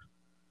 Sure.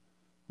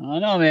 I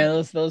don't know, man.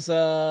 Those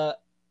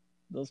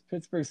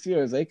Pittsburgh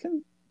Steelers, they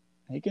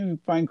can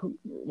find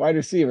wide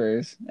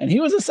receivers, and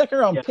he was a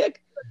second-round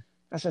pick.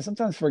 Gosh, I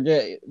sometimes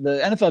forget.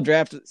 The NFL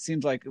draft, it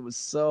seems like it was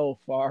so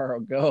far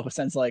ago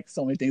since like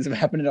so many things have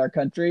happened in our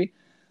country.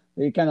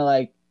 They kind of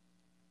like,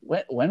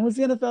 when was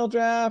the NFL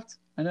draft?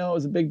 I know it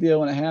was a big deal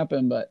when it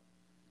happened, but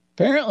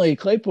apparently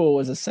Claypool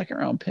was a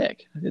second-round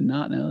pick. I did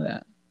not know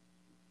that.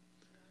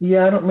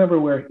 Yeah, I don't remember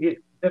where.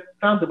 That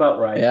sounds about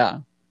right.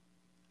 Yeah.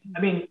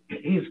 I mean,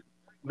 he's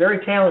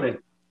very talented.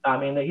 I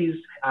mean,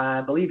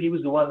 I believe he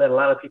was the one that a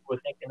lot of people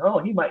were thinking, oh,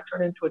 he might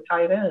turn into a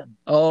tight end.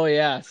 Oh,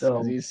 yeah,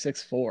 because he's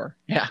 6'4".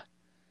 Yeah.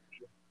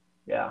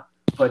 Yeah,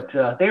 but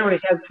they already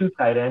have two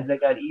tight ends. They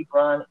got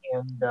Ebron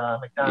and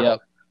McDonald.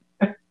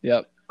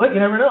 Yep. But you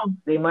never know.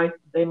 They might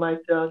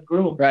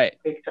groom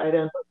big tight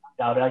end.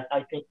 But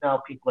I think now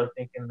people are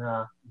thinking he's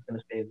going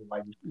to stay as a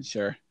wide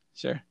receiver.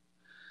 Sure.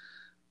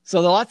 So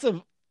lots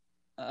of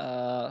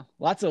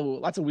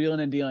wheeling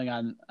and dealing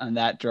on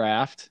that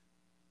draft,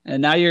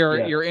 and now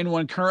you're in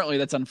one currently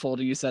that's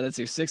unfolding. You said it's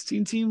your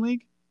 16-team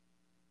league.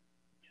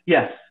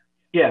 Yes.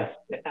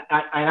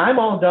 I'm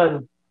all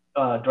done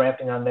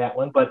drafting on that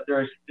one, but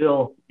there's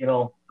still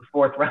the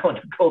fourth round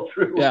to go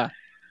through. Yeah.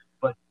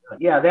 But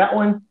that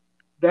one,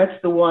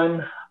 that's the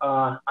one.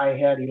 I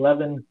had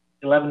 11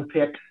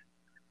 picks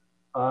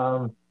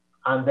on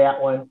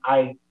that one.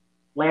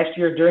 Last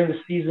year during the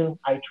season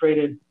I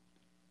traded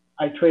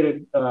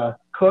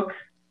Cook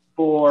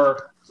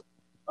for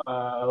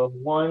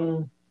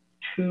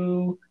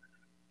two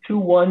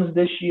ones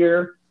this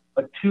year,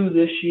 a 2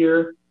 this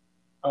year,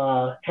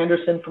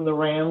 Henderson from the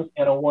Rams,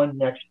 and a 1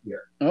 next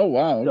year. Oh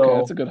wow, okay, so,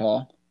 that's a good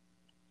haul.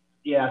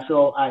 Yeah,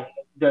 so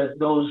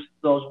those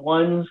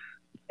ones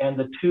and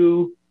the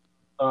 2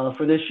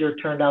 for this year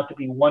turned out to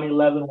be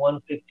 111,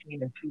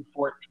 115, and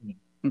 214.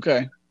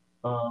 Okay.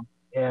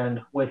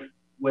 And with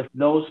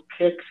those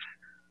picks,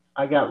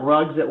 I got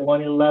Ruggs at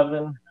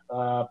 111,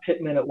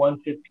 Pittman at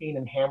 115,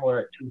 and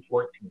Hamler at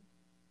 214,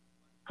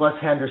 plus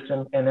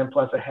Henderson, and then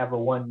plus I have a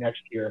 1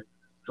 next year.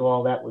 So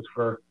all that was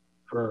for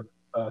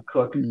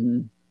Cook.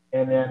 Mm-hmm.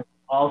 And then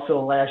also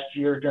last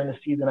year during the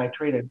season, I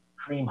traded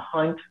Kareem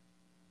Hunt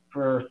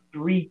for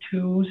 3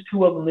 2s,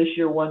 2 of them this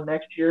year, 1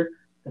 next year.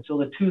 And so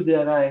the 2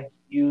 that I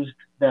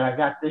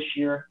got this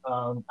year,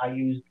 I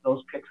used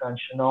those picks on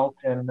Shenault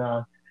and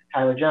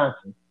Tyler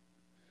Johnson.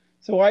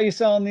 So why are you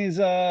selling these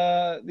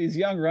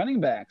young running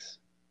backs?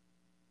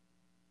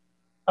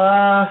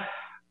 That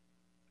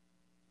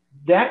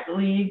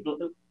league,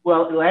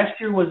 well, last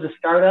year was the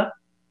startup,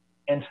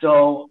 and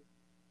so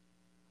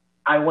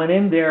I went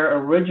in there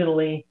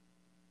originally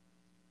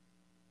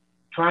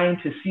trying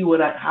to see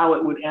how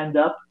it would end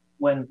up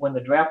when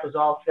the draft was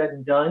all said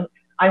and done.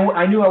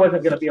 I knew I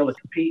wasn't going to be able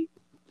to compete,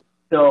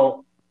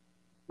 so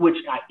which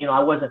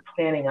I wasn't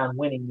planning on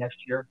winning next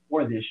year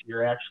or this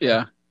year actually.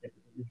 Yeah.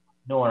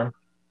 Norm,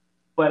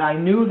 but I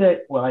knew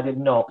that. Well, I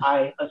didn't know.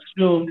 I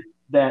assumed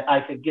that I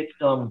could get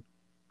some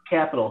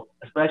capital,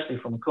 especially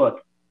from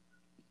Cook.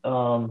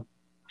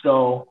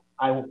 So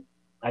I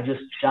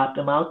just shopped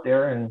them out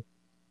there, and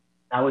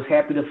I was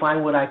happy to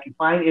find what I could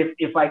find.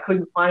 If I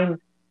couldn't find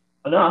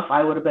enough,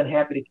 I would have been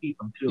happy to keep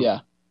them too. Yeah.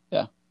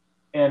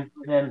 And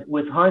then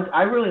with Hunt,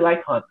 I really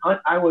like Hunt.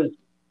 Hunt, I was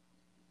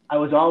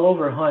all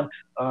over Hunt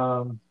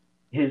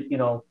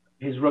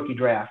his rookie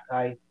draft.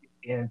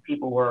 And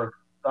people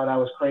thought I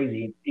was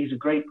crazy. He's a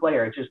great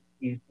player. It's just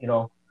he's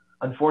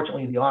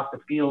unfortunately the off the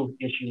field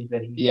issues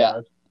that he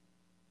has.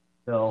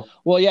 So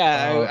well,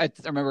 yeah, I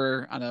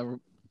remember on a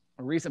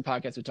recent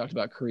podcast we talked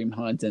about Kareem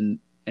Hunt and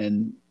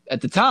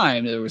at the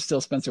time there was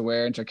still Spencer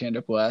Ware and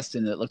Charkandrick West,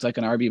 and it looked like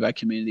an RB by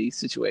community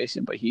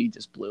situation, but he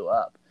just blew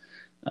up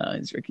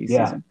his rookie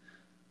season.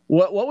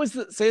 What was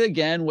say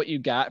again what you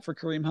got for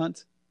Kareem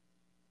Hunt?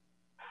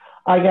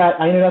 I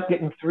ended up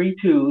getting 3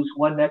 2s,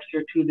 one next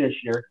year, 2 this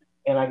year,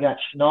 and I got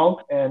Shenault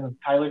and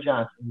Tyler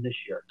Johnson this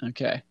year.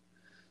 Okay,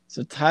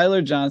 so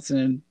Tyler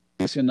Johnson,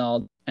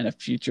 Shenault, and a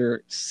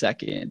future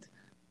second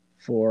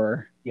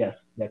for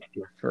next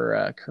year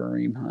for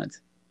Kareem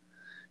Hunt.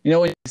 You know,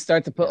 when you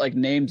start to put like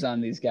names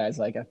on these guys,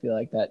 like I feel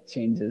like that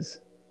changes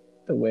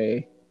the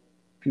way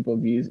people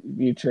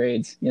view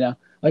trades. You know,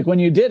 like when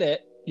you did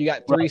it, you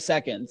got 3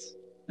 seconds,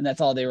 and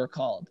that's all they were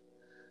called.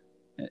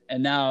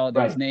 And now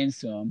there's names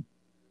to them.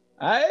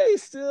 I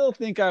still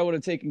think I would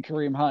have taken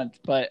Kareem Hunt,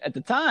 but at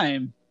the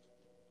time,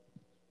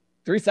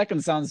 3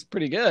 seconds sounds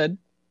pretty good,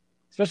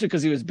 especially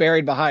because he was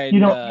buried behind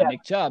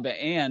Nick Chubb,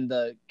 and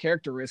the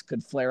character risk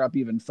could flare up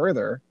even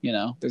further. You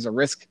know, there's a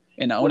risk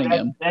in owning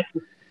him.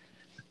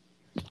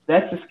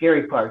 That's the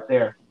scary part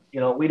there.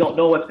 You know, we don't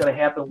know what's going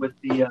to happen with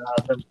the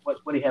what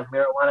do you have,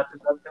 marijuana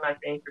production, I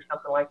think, or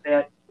something like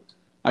that.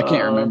 I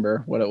can't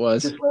remember what it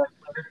was.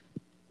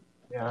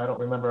 I don't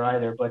remember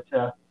either. But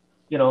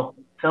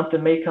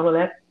something may come of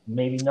that.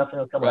 Maybe nothing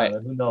will come out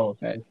of it. Who knows?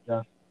 Right.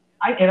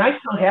 I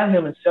still have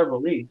him in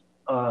several leagues.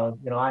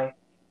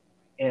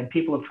 And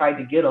people have tried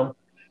to get him,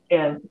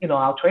 and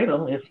I'll trade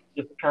him if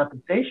the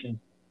compensation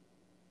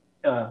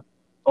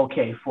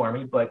okay for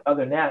me. But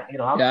other than that,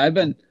 I've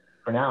been.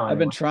 For now, I've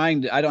been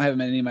trying to. I don't have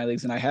him in any of my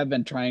leagues, and I have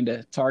been trying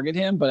to target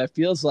him. But it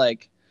feels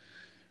like,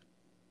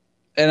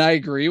 and I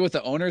agree with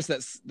the owners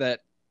that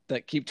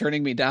keep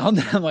turning me down.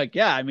 I'm like,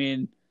 yeah, I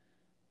mean,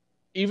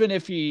 even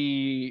if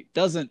he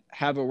doesn't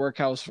have a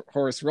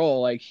workhorse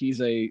role, like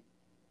he's a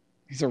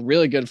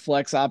really good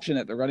flex option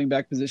at the running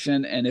back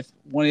position, and if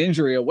one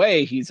injury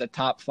away, he's a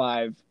top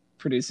 5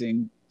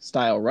 producing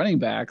style running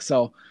back.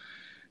 So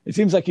it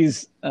seems like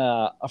he's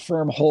a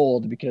firm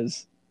hold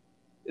because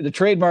the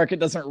trade market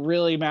doesn't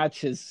really match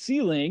his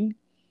ceiling,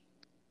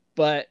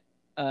 but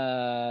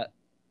the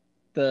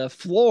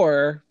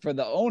floor for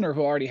the owner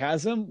who already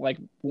has him like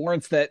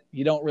warrants that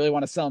you don't really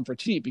want to sell him for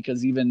cheap,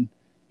 because even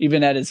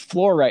at his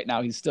floor right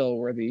now, he's still a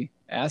worthy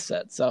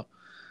asset. So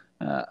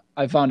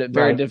I found it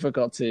very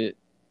difficult to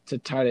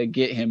try to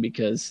get him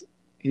because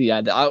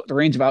the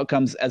range of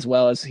outcomes, as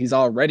well as he's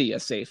already a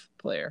safe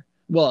player.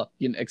 Well,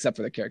 except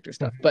for the character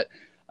stuff, but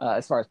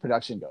as far as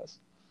production goes.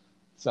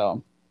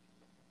 So,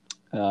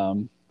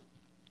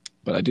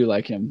 but I do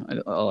like him.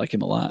 I like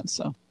him a lot.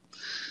 So,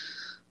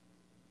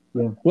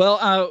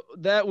 well,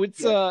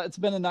 it's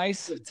been a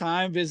nice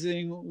time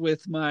visiting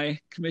with my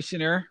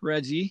commissioner,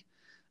 Reggie.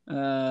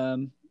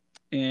 And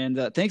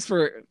thanks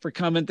for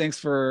coming. Thanks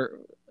for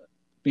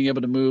being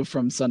able to move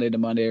from Sunday to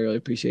Monday. I really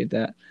appreciate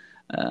that.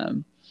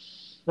 And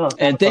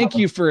thank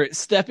you for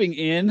stepping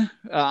in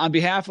on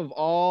behalf of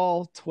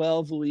all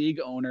 12 league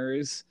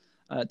owners,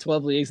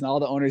 12 leagues and all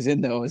the owners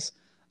in those.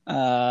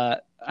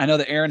 I know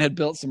that Aaron had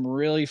built some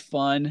really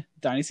fun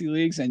dynasty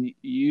leagues, and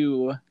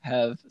you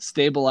have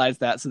stabilized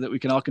that so that we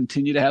can all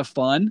continue to have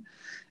fun.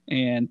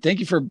 And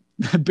thank you for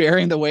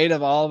bearing the weight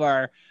of all of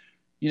our,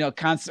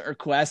 constant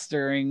requests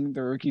during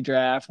the rookie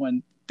draft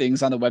when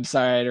things on the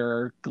website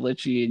are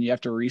glitchy and you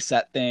have to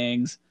reset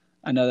things.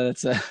 I know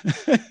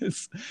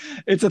that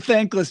it's a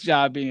thankless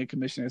job being a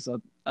commissioner. So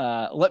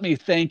let me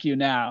thank you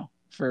now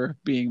for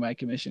being my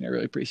commissioner. I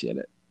really appreciate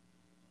it.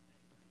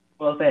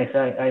 Well, thanks.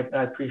 I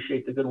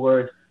appreciate the good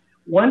words.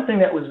 One thing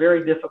that was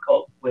very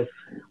difficult with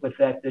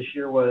that this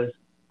year was,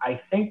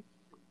 I think,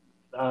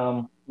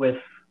 with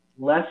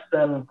less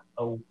than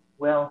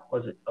less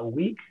than a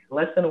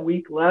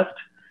week left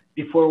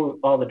before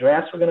all the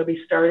drafts were going to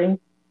be starting,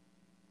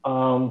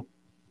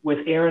 with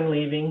Aaron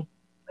leaving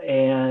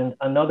and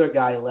another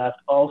guy left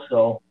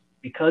also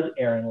because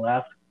Aaron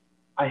left,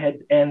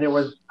 there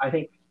was, I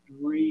think,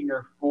 3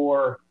 or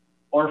 4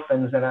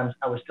 orphans that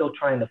I was still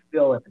trying to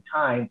fill at the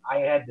time. I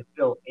had to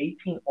fill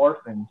 18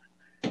 orphans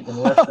in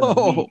less than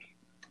a week,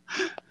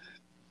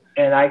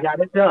 and I got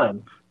it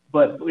done.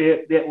 But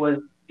it was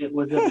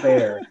a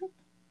bear.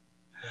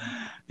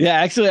 Yeah,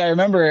 actually, I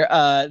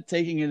remember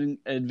taking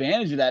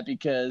advantage of that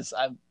because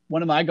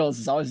one of my goals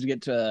is always to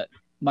get to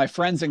my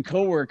friends and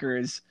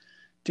coworkers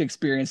to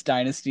experience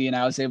Dynasty, and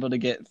I was able to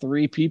get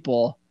 3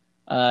 people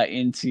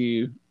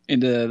into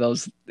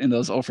those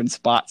orphan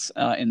spots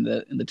in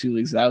the 2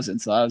 leagues that I was in.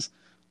 So I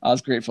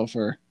was grateful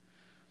for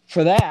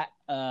that.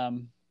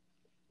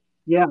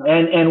 Yeah,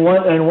 and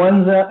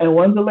one's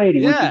a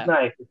lady, which is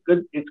nice.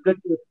 It's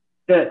good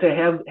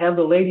to have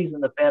the ladies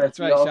in the fantasy. That's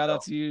right. Also. Shout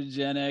out to you,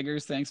 Jen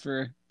Eggers. Thanks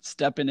for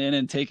stepping in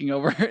and taking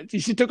over.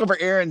 She took over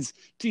Aaron's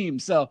team,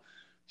 so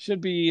should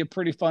be a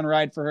pretty fun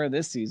ride for her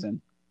this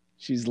season.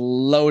 She's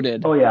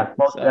loaded. Oh yeah,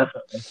 most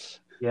definitely.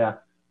 Yeah,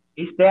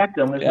 He stacked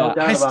them. There's no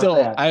doubt about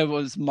that. I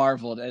was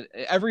marveled at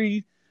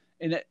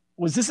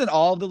was this in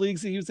all of the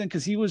leagues that he was in?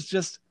 Because he was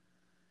just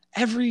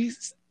every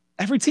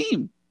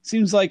team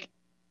seems like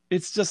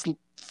it's just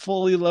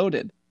fully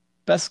loaded.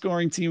 Best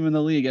scoring team in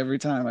the league every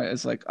time.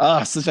 It's like,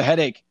 such a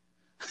headache.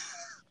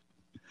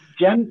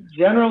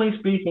 Generally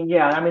speaking,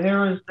 yeah. I mean, there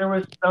was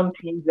some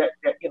teams that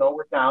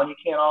were down. You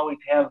can't always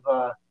have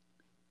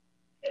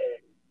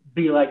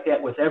be like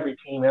that with every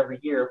team every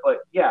year. But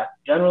yeah,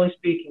 generally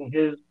speaking,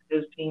 his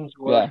teams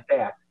were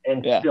stacked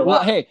and still.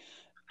 Well, hey,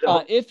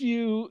 if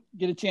you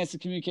get a chance to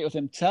communicate with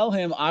him, tell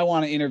him I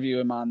want to interview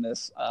him on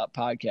this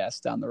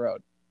podcast down the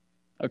road.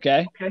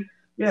 Okay. Okay.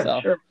 Yeah.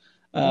 Sure.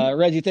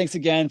 Reggie, thanks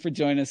again for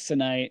joining us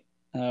tonight.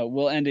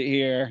 We'll end it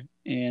here,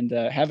 and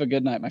have a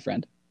good night, my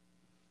friend.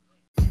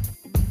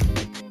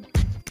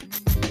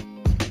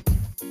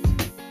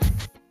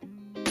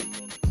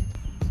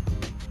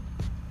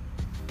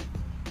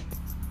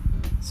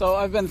 So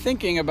I've been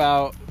thinking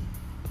about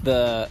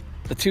the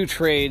two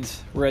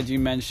trades Reggie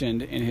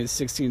mentioned in his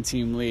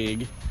 16-team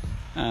league,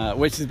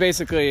 which is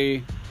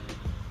basically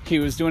he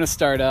was doing a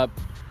startup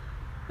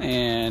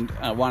and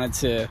wanted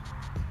to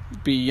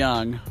be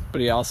young,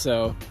 but he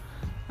also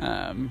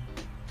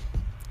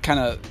kind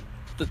of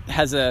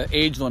has an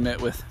age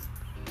limit with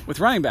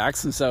running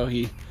backs, and so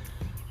he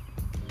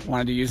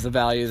wanted to use the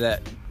value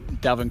that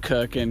Dalvin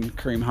Cook and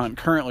Kareem Hunt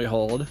currently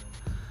hold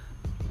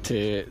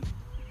to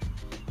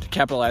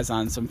capitalize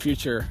on some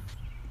future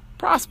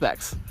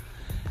prospects.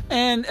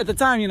 And at the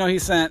time, he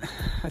sent,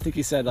 I think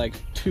he said like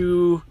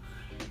 2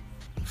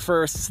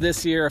 firsts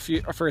this year,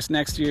 a first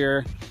next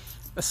year,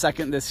 a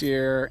second this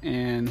year,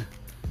 and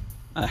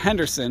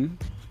Henderson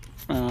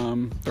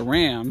from the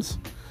Rams.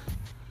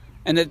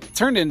 And it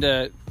turned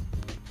into,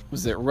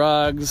 was it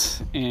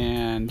Ruggs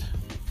and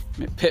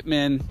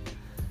Pittman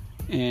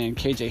and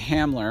KJ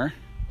Hamler,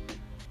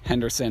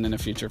 Henderson, and a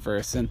future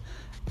first. And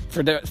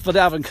for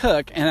Dalvin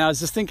Cook, and I was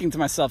just thinking to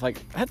myself, like,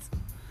 that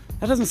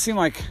doesn't seem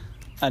like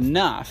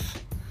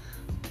enough.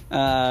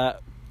 That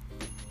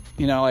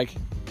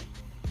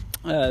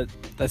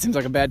seems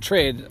like a bad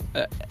trade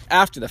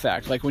after the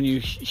fact. Like, when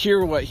you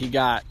hear what he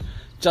got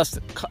just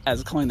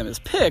as calling them as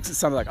picks, it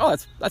sounded like,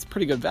 that's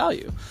pretty good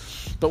value.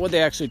 But what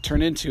they actually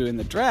turned into in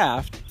the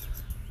draft,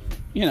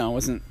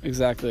 wasn't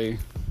exactly,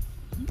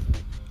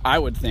 I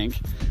would think,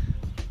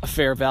 a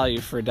fair value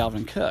for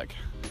Dalvin Cook.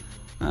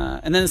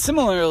 And then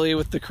similarly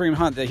with the Kareem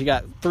Hunt, that he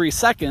got 3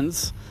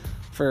 seconds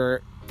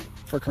for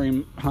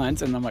Kareem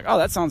Hunt, and I'm like,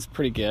 that sounds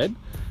pretty good.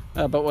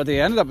 But what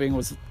they ended up being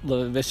was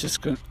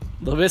Laviska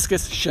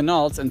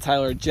Shenault and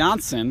Tyler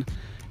Johnson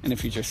in a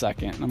future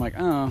second. And I'm like,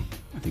 I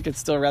think I'd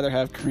still rather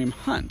have Kareem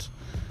Hunt.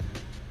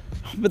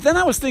 But then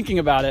I was thinking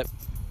about it,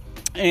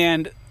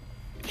 and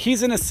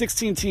he's in a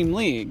 16-team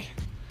league.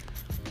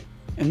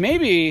 And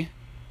maybe,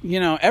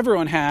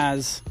 everyone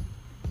has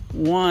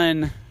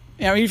one.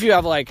 If you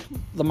have like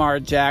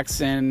Lamar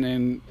Jackson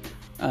and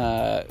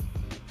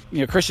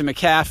Christian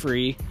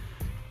McCaffrey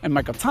and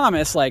Michael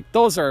Thomas, like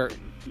those are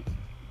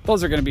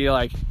going to be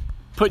like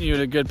putting you in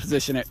a good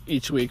position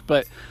each week.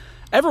 But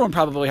everyone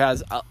probably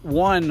has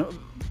one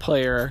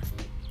player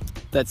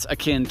that's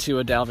akin to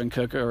a Dalvin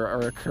Cook or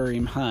a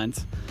Kareem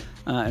Hunt,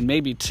 and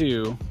maybe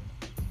 2.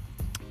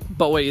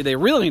 But what they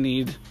really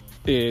need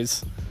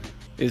is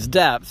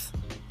depth,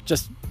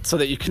 just so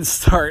that you can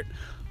start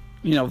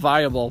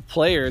viable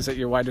players at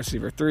your wide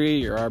receiver 3,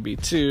 your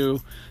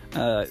RB2.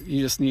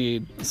 You just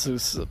need a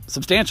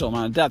substantial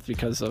amount of depth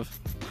because of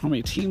how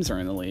many teams are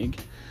in the league.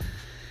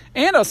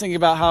 And I was thinking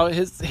about how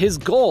his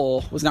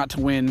goal was not to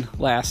win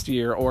last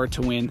year or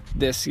to win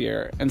this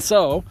year. And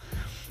so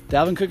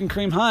Dalvin Cook and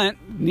Kareem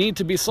Hunt need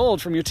to be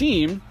sold from your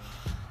team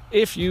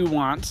if you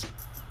want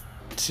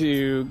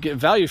to get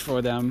value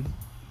for them,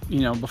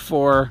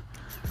 before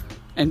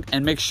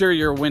and make sure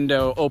your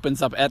window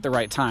opens up at the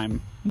right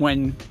time,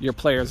 when your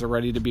players are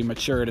ready to be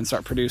matured and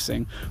start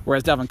producing.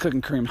 Whereas Dalvin Cook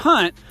and Kareem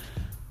Hunt,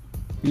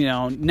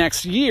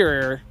 next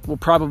year will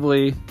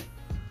probably,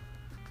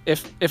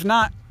 if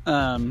not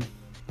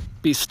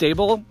be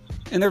stable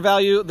in their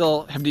value,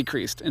 they'll have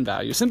decreased in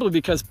value, simply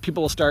because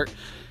people will start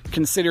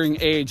considering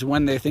age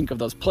when they think of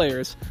those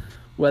players.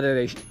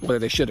 Whether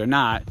they should or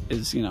not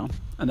is,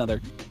 another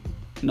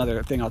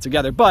thing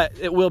altogether. But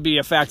it will be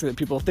a factor that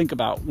people think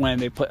about when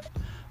they put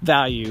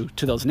value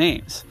to those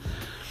names.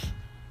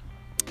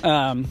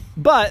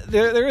 But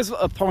there is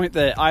a point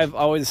that I've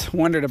always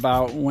wondered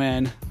about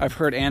when I've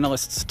heard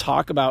analysts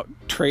talk about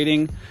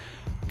trading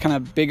kind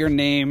of bigger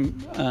name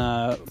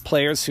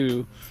players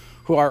who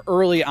are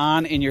early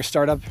on in your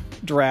startup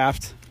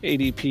draft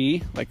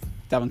ADP. Like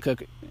Dalvin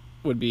Cook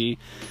would be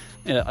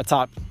a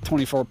top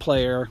 24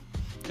 player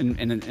in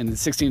the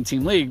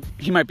 16-team league.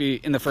 He might be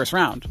in the first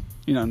round,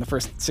 in the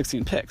first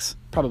 16 picks.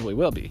 Probably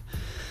will be.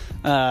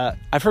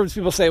 I've heard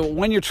people say, well,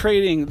 when you're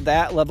trading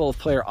that level of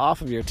player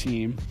off of your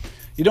team,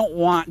 you don't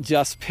want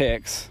just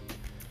picks.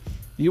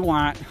 You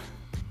want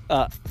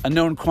a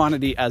known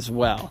quantity as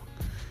well.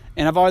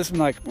 And I've always been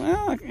like,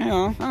 well,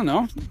 I don't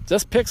know.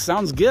 Just picks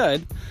sounds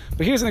good.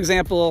 But here's an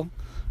example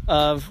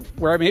of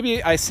where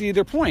maybe I see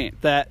their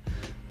point, that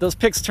those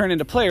picks turn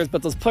into players,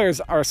 but those players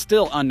are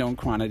still unknown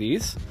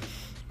quantities.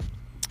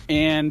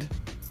 And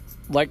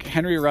like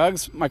Henry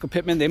Ruggs, Michael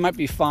Pittman, they might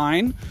be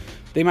fine,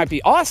 they might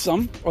be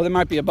awesome, or they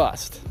might be a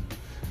bust.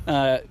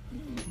 But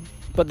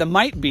the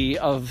might be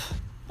of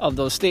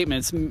those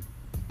statements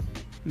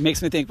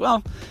makes me think,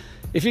 well,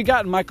 if you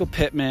got Michael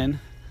Pittman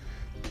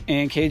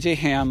and KJ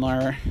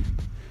Hamler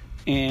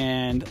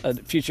and a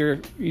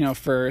future,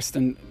 first,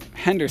 and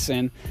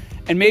Henderson,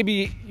 and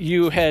maybe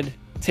you had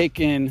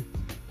taken,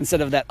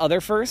 instead of that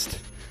other first,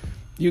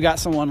 you got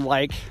someone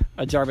like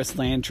a Jarvis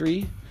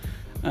Landry,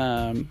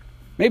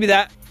 maybe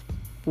that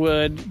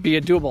would be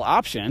a doable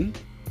option,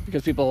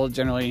 because people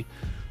generally,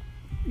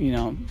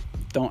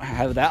 don't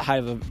have that high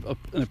of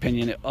an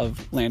opinion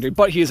of Landry,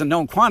 but he's a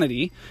known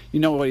quantity. You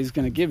know what he's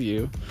going to give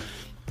you,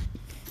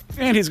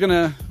 and he's going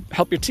to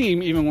help your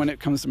team even when it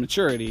comes to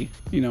maturity,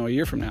 a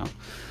year from now.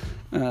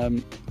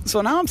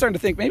 So now I'm starting to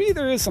think maybe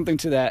there is something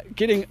to that,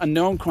 getting a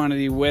known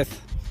quantity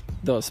with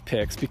those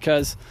picks,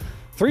 because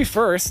 3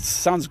 firsts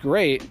sounds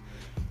great,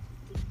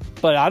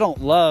 but I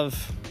don't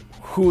love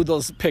who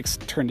those picks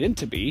turned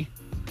into be.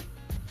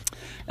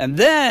 And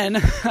then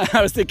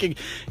I was thinking,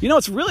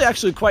 it's really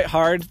actually quite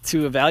hard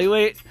to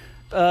evaluate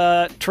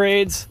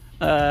trades,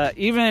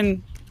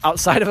 even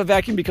outside of a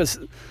vacuum, because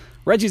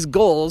Reggie's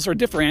goals are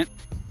different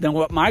than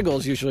what my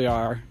goals usually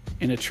are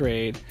in a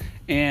trade.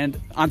 And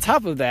on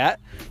top of that,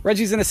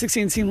 Reggie's in a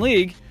 16-team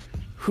league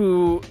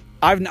who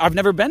I've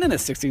never been in a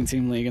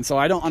 16-team league, and so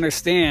I don't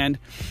understand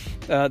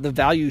the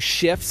value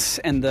shifts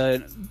and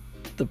the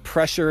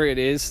pressure it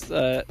is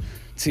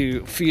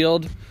to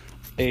field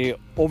a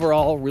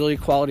overall really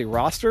quality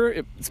roster.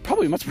 It's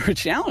probably much more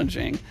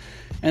challenging.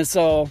 And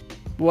so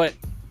what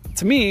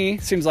to me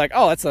seems like,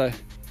 that's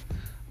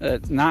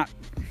not,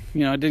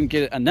 it didn't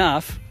get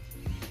enough.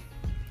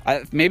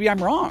 Maybe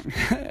I'm wrong.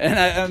 And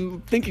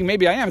I'm thinking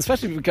maybe I am,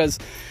 especially because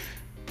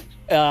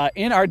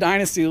in our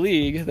Dynasty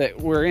League that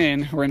we're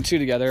in 2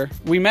 together,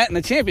 we met in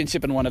the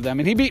championship in one of them,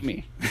 and he beat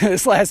me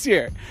this last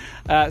year.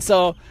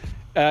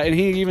 And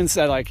he even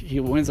said, he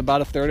wins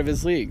about a third of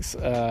his leagues.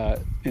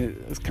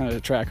 It's kind of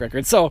a track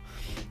record. So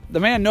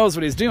the man knows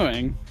what he's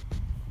doing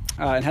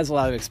and has a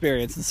lot of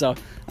experience. And so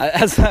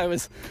as I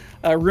was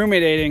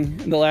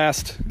ruminating in the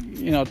last,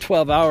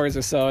 12 hours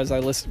or so, as I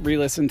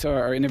re-listened to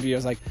our interview, I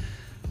was like,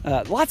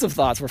 lots of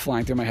thoughts were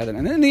flying through my head.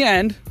 And in the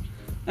end,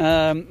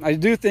 I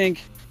do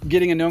think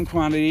getting a known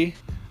quantity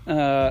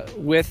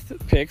with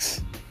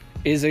picks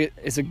is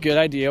a good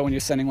idea when you're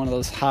sending one of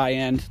those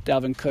high-end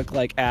Dalvin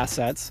Cook-like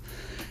assets.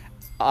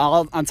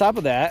 On top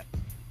of that,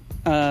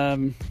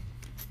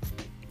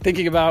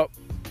 thinking about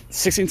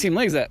 16-team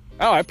leagues that,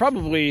 I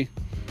probably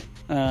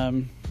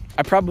don't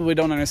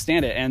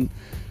understand it. And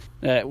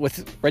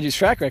with Reggie's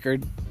track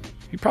record,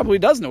 he probably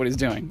does know what he's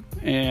doing.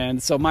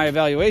 And so my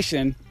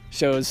evaluation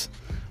shows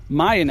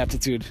my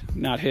ineptitude,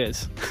 not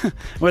his.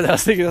 What I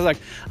was thinking, I was like,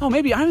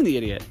 maybe I'm the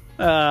idiot.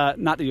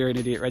 Not that you're an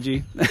idiot,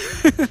 Reggie.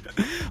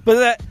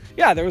 But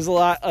there was a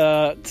lot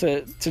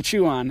to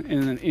chew on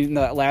in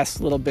that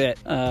last little bit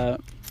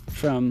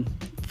from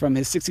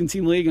his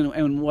 16-team league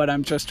and what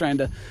I'm just trying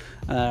to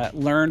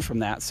learn from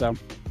that. So,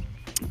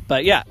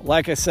 but yeah,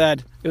 like I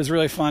said, it was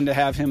really fun to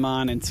have him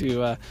on and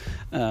to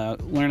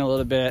learn a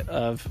little bit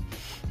of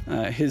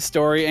his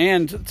story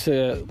and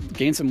to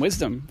gain some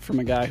wisdom from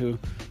a guy who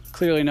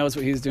clearly knows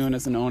what he's doing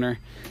as an owner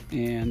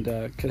and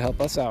could help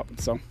us out.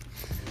 So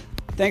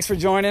thanks for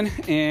joining,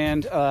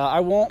 and I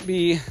will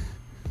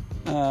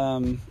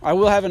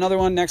have another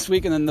one next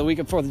week, and then the week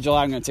of 4th of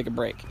July I'm going to take a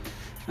break.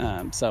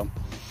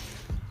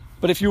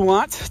 But if you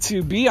want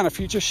to be on a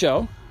future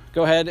show,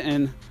 go ahead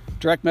and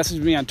direct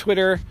message me on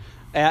Twitter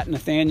at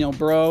Nathaniel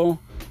Bro,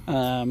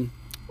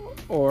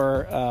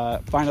 or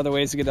find other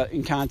ways to get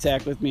in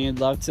contact with me. I'd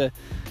love to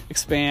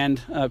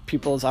expand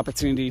people's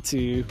opportunity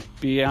to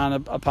be on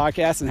a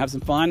podcast and have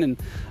some fun.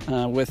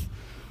 And with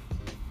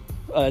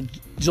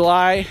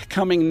July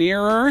coming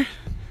nearer,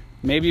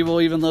 maybe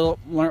we'll even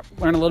learn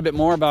a little bit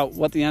more about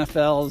what the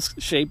NFL's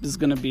shape is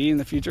going to be in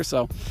the future.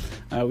 So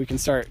we can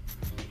start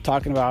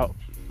talking about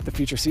the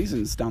future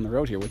seasons down the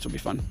road here, which will be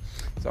fun.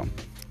 So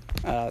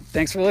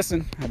thanks for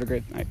listening. Have a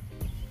great night.